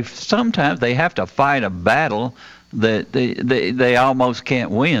they sometimes they have to fight a battle that they almost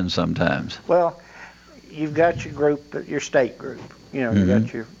can't win sometimes. Well, you've got your group, your state group. You've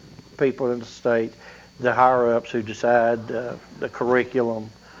got your people in the state, the higher ups who decide the curriculum,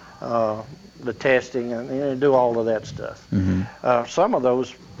 the testing, and do all of that stuff. Some of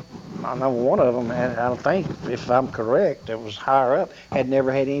those, I know one of them, and I think, if I'm correct, that was higher up, had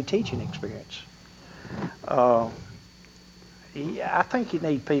never had any teaching experience. I think you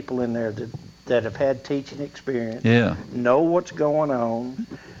need people in there that have had teaching experience, know what's going on,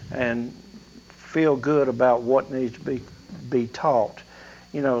 and feel good about what needs to be taught.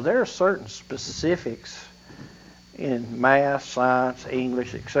 There are certain specifics in math, science,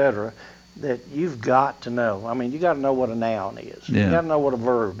 English, etc., that you've got to know. I mean, you got to know what a noun is. You got to know what a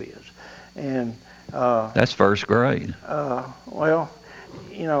verb is. And that's first grade. Well,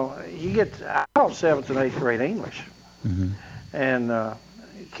 you get I taught 7th and 8th grade English, and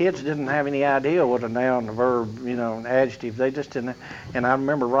kids didn't have any idea what a noun, a verb, an adjective. They just didn't. And I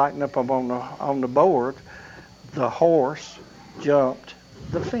remember writing up on the board, the horse jumped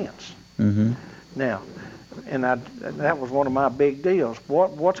the fence. Now, and that was one of my big deals.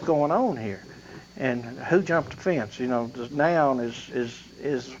 What's going on here, and who jumped the fence? The noun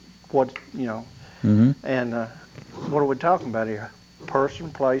is what and what are we talking about here?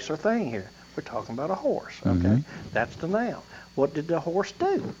 Person, place, or thing here. We're talking about a horse. Okay, that's the noun. What did the horse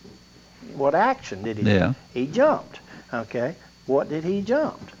do? What action did he do? He jumped. Okay, what did he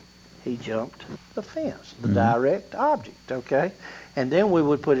jump? He jumped the fence, the direct object. Okay, and then we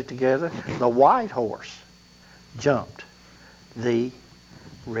would put it together. The white horse jumped the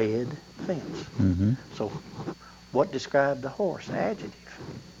red fence. Mm-hmm. So what described the horse? Adjective.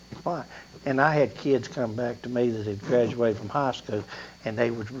 Why? And I had kids come back to me that had graduated from high school, and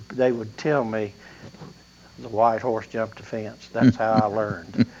they would tell me, the white horse jumped the fence. That's how I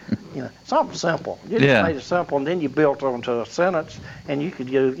learned. Something simple. You just made it simple, and then you built onto a sentence, and you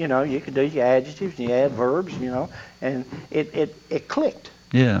could do your adjectives and your adverbs, and it clicked.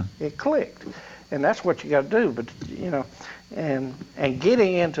 Yeah. It clicked, and that's what you got to do. But and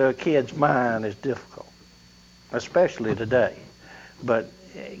getting into a kid's mind is difficult, especially today. But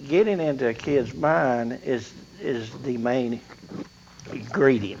getting into a kid's mind is the main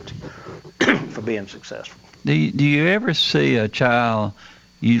ingredient for being successful. Do you ever see a child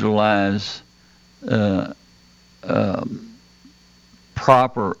utilize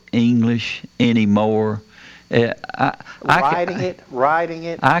proper English anymore? Writing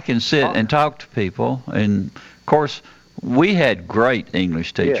it. I can sit and talk to people, and of course, we had great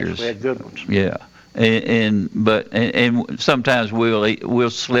English teachers. Yes, we had good ones. Yeah. And sometimes we'll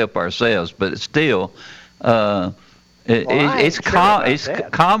slip ourselves, but it's still it's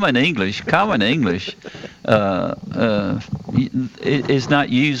common English. Common English is not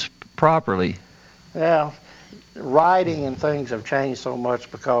used properly. Yeah, writing and things have changed so much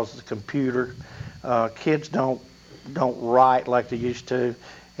because of the computer. Kids don't write like they used to,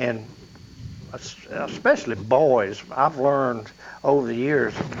 and especially boys. I've learned over the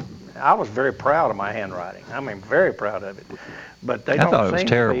years. I was very proud of my handwriting. I mean, very proud of it. But they don't seem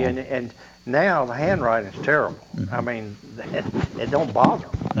to be. And now the handwriting is terrible. Mm-hmm. I mean, it don't bother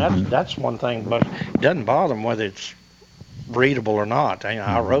them. That's one thing, but it doesn't bother them whether it's readable or not.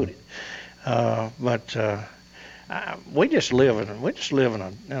 I wrote it. But we just live in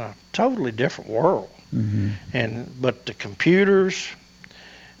a totally different world. Mm-hmm. But the computers,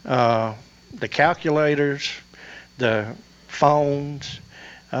 the calculators, the phones,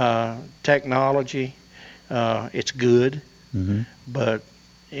 technology, it's good, but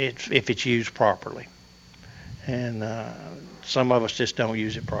if it's used properly. And some of us just don't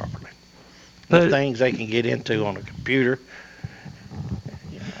use it properly. The things they can get into on a computer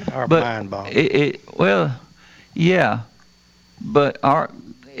are mind-boggling. Well, yeah, but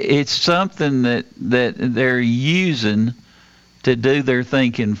it's something that they're using to do their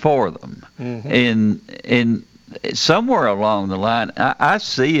thinking for them. And somewhere along the line, I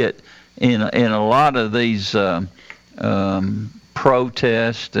see it in a lot of these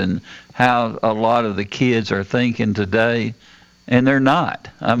protests and how a lot of the kids are thinking today, and they're not.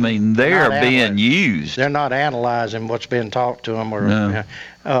 I mean, they're being used. They're not analyzing what's being taught to them. No.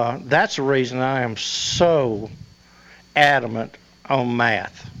 That's the reason I am so adamant on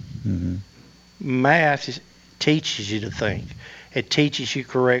math. Mm-hmm. Math teaches you to think. It teaches you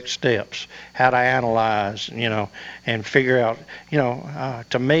correct steps, how to analyze, and figure out,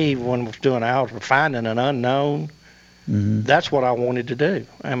 to me, when I was doing algebra, finding an unknown, that's what I wanted to do.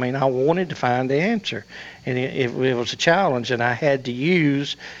 I mean, I wanted to find the answer. And it was a challenge, and I had to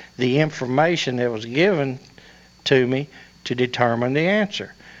use the information that was given to me to determine the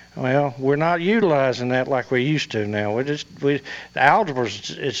answer. Well, we're not utilizing that like we used to now. The algebra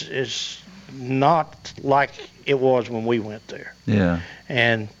is not like it was when we went there. Yeah.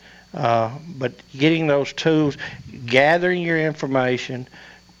 And but getting those tools, gathering your information,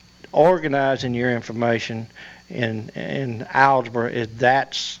 organizing your information in algebra,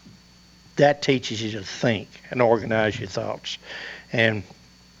 that teaches you to think and organize your thoughts. And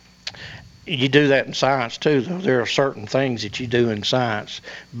you do that in science too, though. There are certain things that you do in science,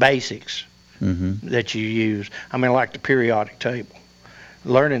 basics, that you use. I mean, like the periodic table.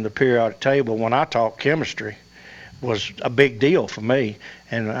 Learning the periodic table when I taught chemistry was a big deal for me.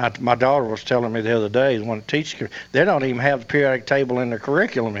 And my daughter was telling me the other day, when I teach, they don't even have the periodic table in their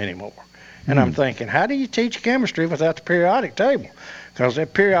curriculum anymore. And I'm thinking, how do you teach chemistry without the periodic table? Because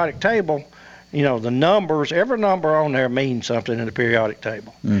that periodic table, the numbers, every number on there means something in the periodic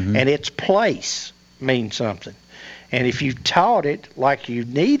table. And its place means something. And if you taught it like you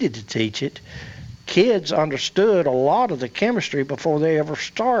needed to teach it, kids understood a lot of the chemistry before they ever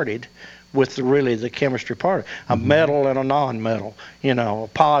started with the chemistry part. A metal and a non-metal, a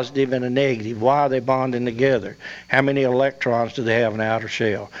positive and a negative. Why are they bonding together? How many electrons do they have in the outer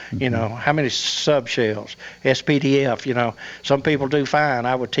shell? How many subshells? SPDF, some people do fine.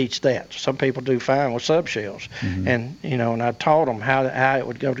 I would teach that. Some people do fine with subshells. And, and I taught them how it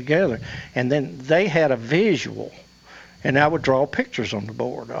would go together. And then they had a visual, and I would draw pictures on the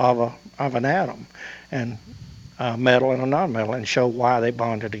board of an atom and a metal and a non-metal and show why they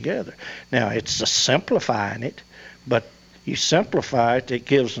bonded together. Now, it's simplifying it, but you simplify it, it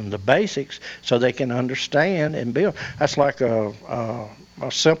gives them the basics so they can understand and build. That's like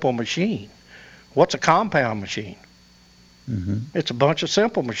a simple machine. What's a compound machine? It's a bunch of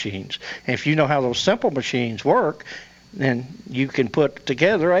simple machines. And if you know how those simple machines work, then you can put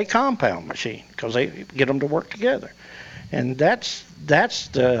together a compound machine because they get them to work together. And that's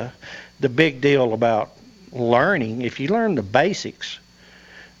the big deal about learning. If you learn the basics,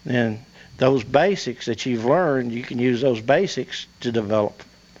 then those basics that you've learned, you can use those basics to develop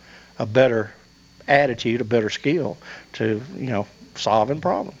a better attitude, a better skill to, solving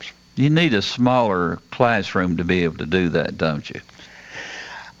problems. You need a smaller classroom to be able to do that, don't you?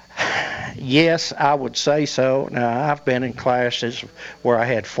 Yes, I would say so. Now, I've been in classes where I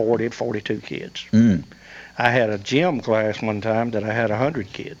had 40 to 42 kids. I had a gym class one time that I had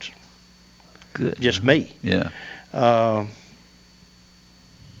 100 kids. Good. Just me. Yeah.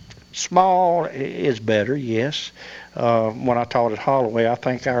 Small is better, yes. When I taught at Holloway, I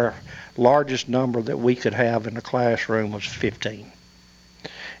think our largest number that we could have in the classroom was 15.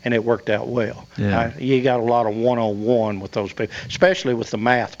 And it worked out well. Yeah. You got a lot of one-on-one with those people, especially with the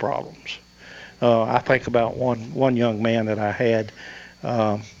math problems. I think about one young man that I had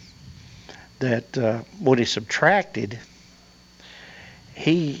that when he subtracted,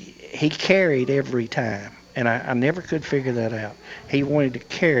 he carried every time. And I never could figure that out. He wanted to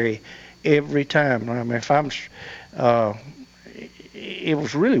carry every time. I mean, it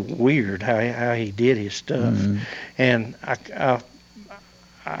was really weird how he did his stuff. And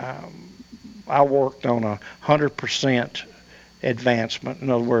I worked on 100% advancement. In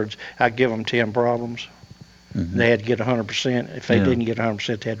other words, I give them 10 problems. They had to get 100%. If they didn't get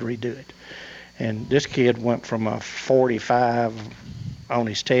 100%, they had to redo it. And this kid went from a 45 on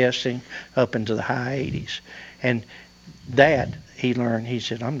his testing up into the high 80s. And that he learned, he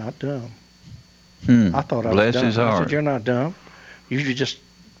said, I'm not dumb. I thought I was Bless dumb. his heart. I said, you're not dumb. Usually just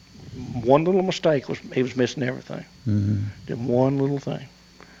one little mistake, he was missing everything. Did one little thing.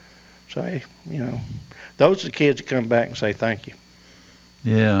 So, hey, those are the kids that come back and say thank you.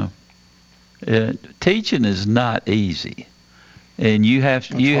 Yeah. Teaching is not easy. And you have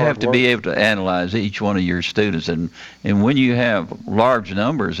to be able to analyze each one of your students, and when you have large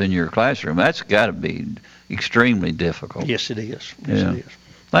numbers in your classroom, that's got to be extremely difficult. Yes, it is. It is.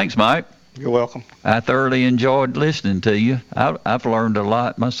 Thanks, Mike. You're welcome. I thoroughly enjoyed listening to you. I've learned a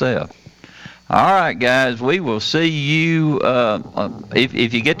lot myself. All right, guys, we will see you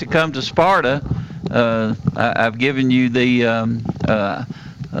if you get to come to Sparta. I've given you the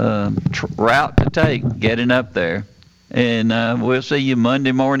route to take getting up there. And we'll see you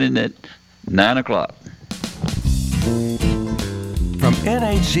Monday morning at 9 o'clock. From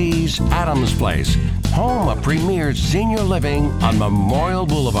NHC's Adams Place, home of premier senior living on Memorial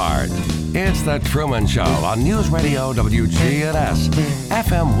Boulevard, it's The Truman Show on News Radio WGNS,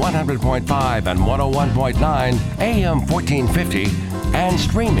 FM 100.5 and 101.9, AM 1450, and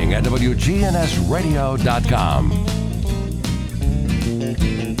streaming at WGNSradio.com.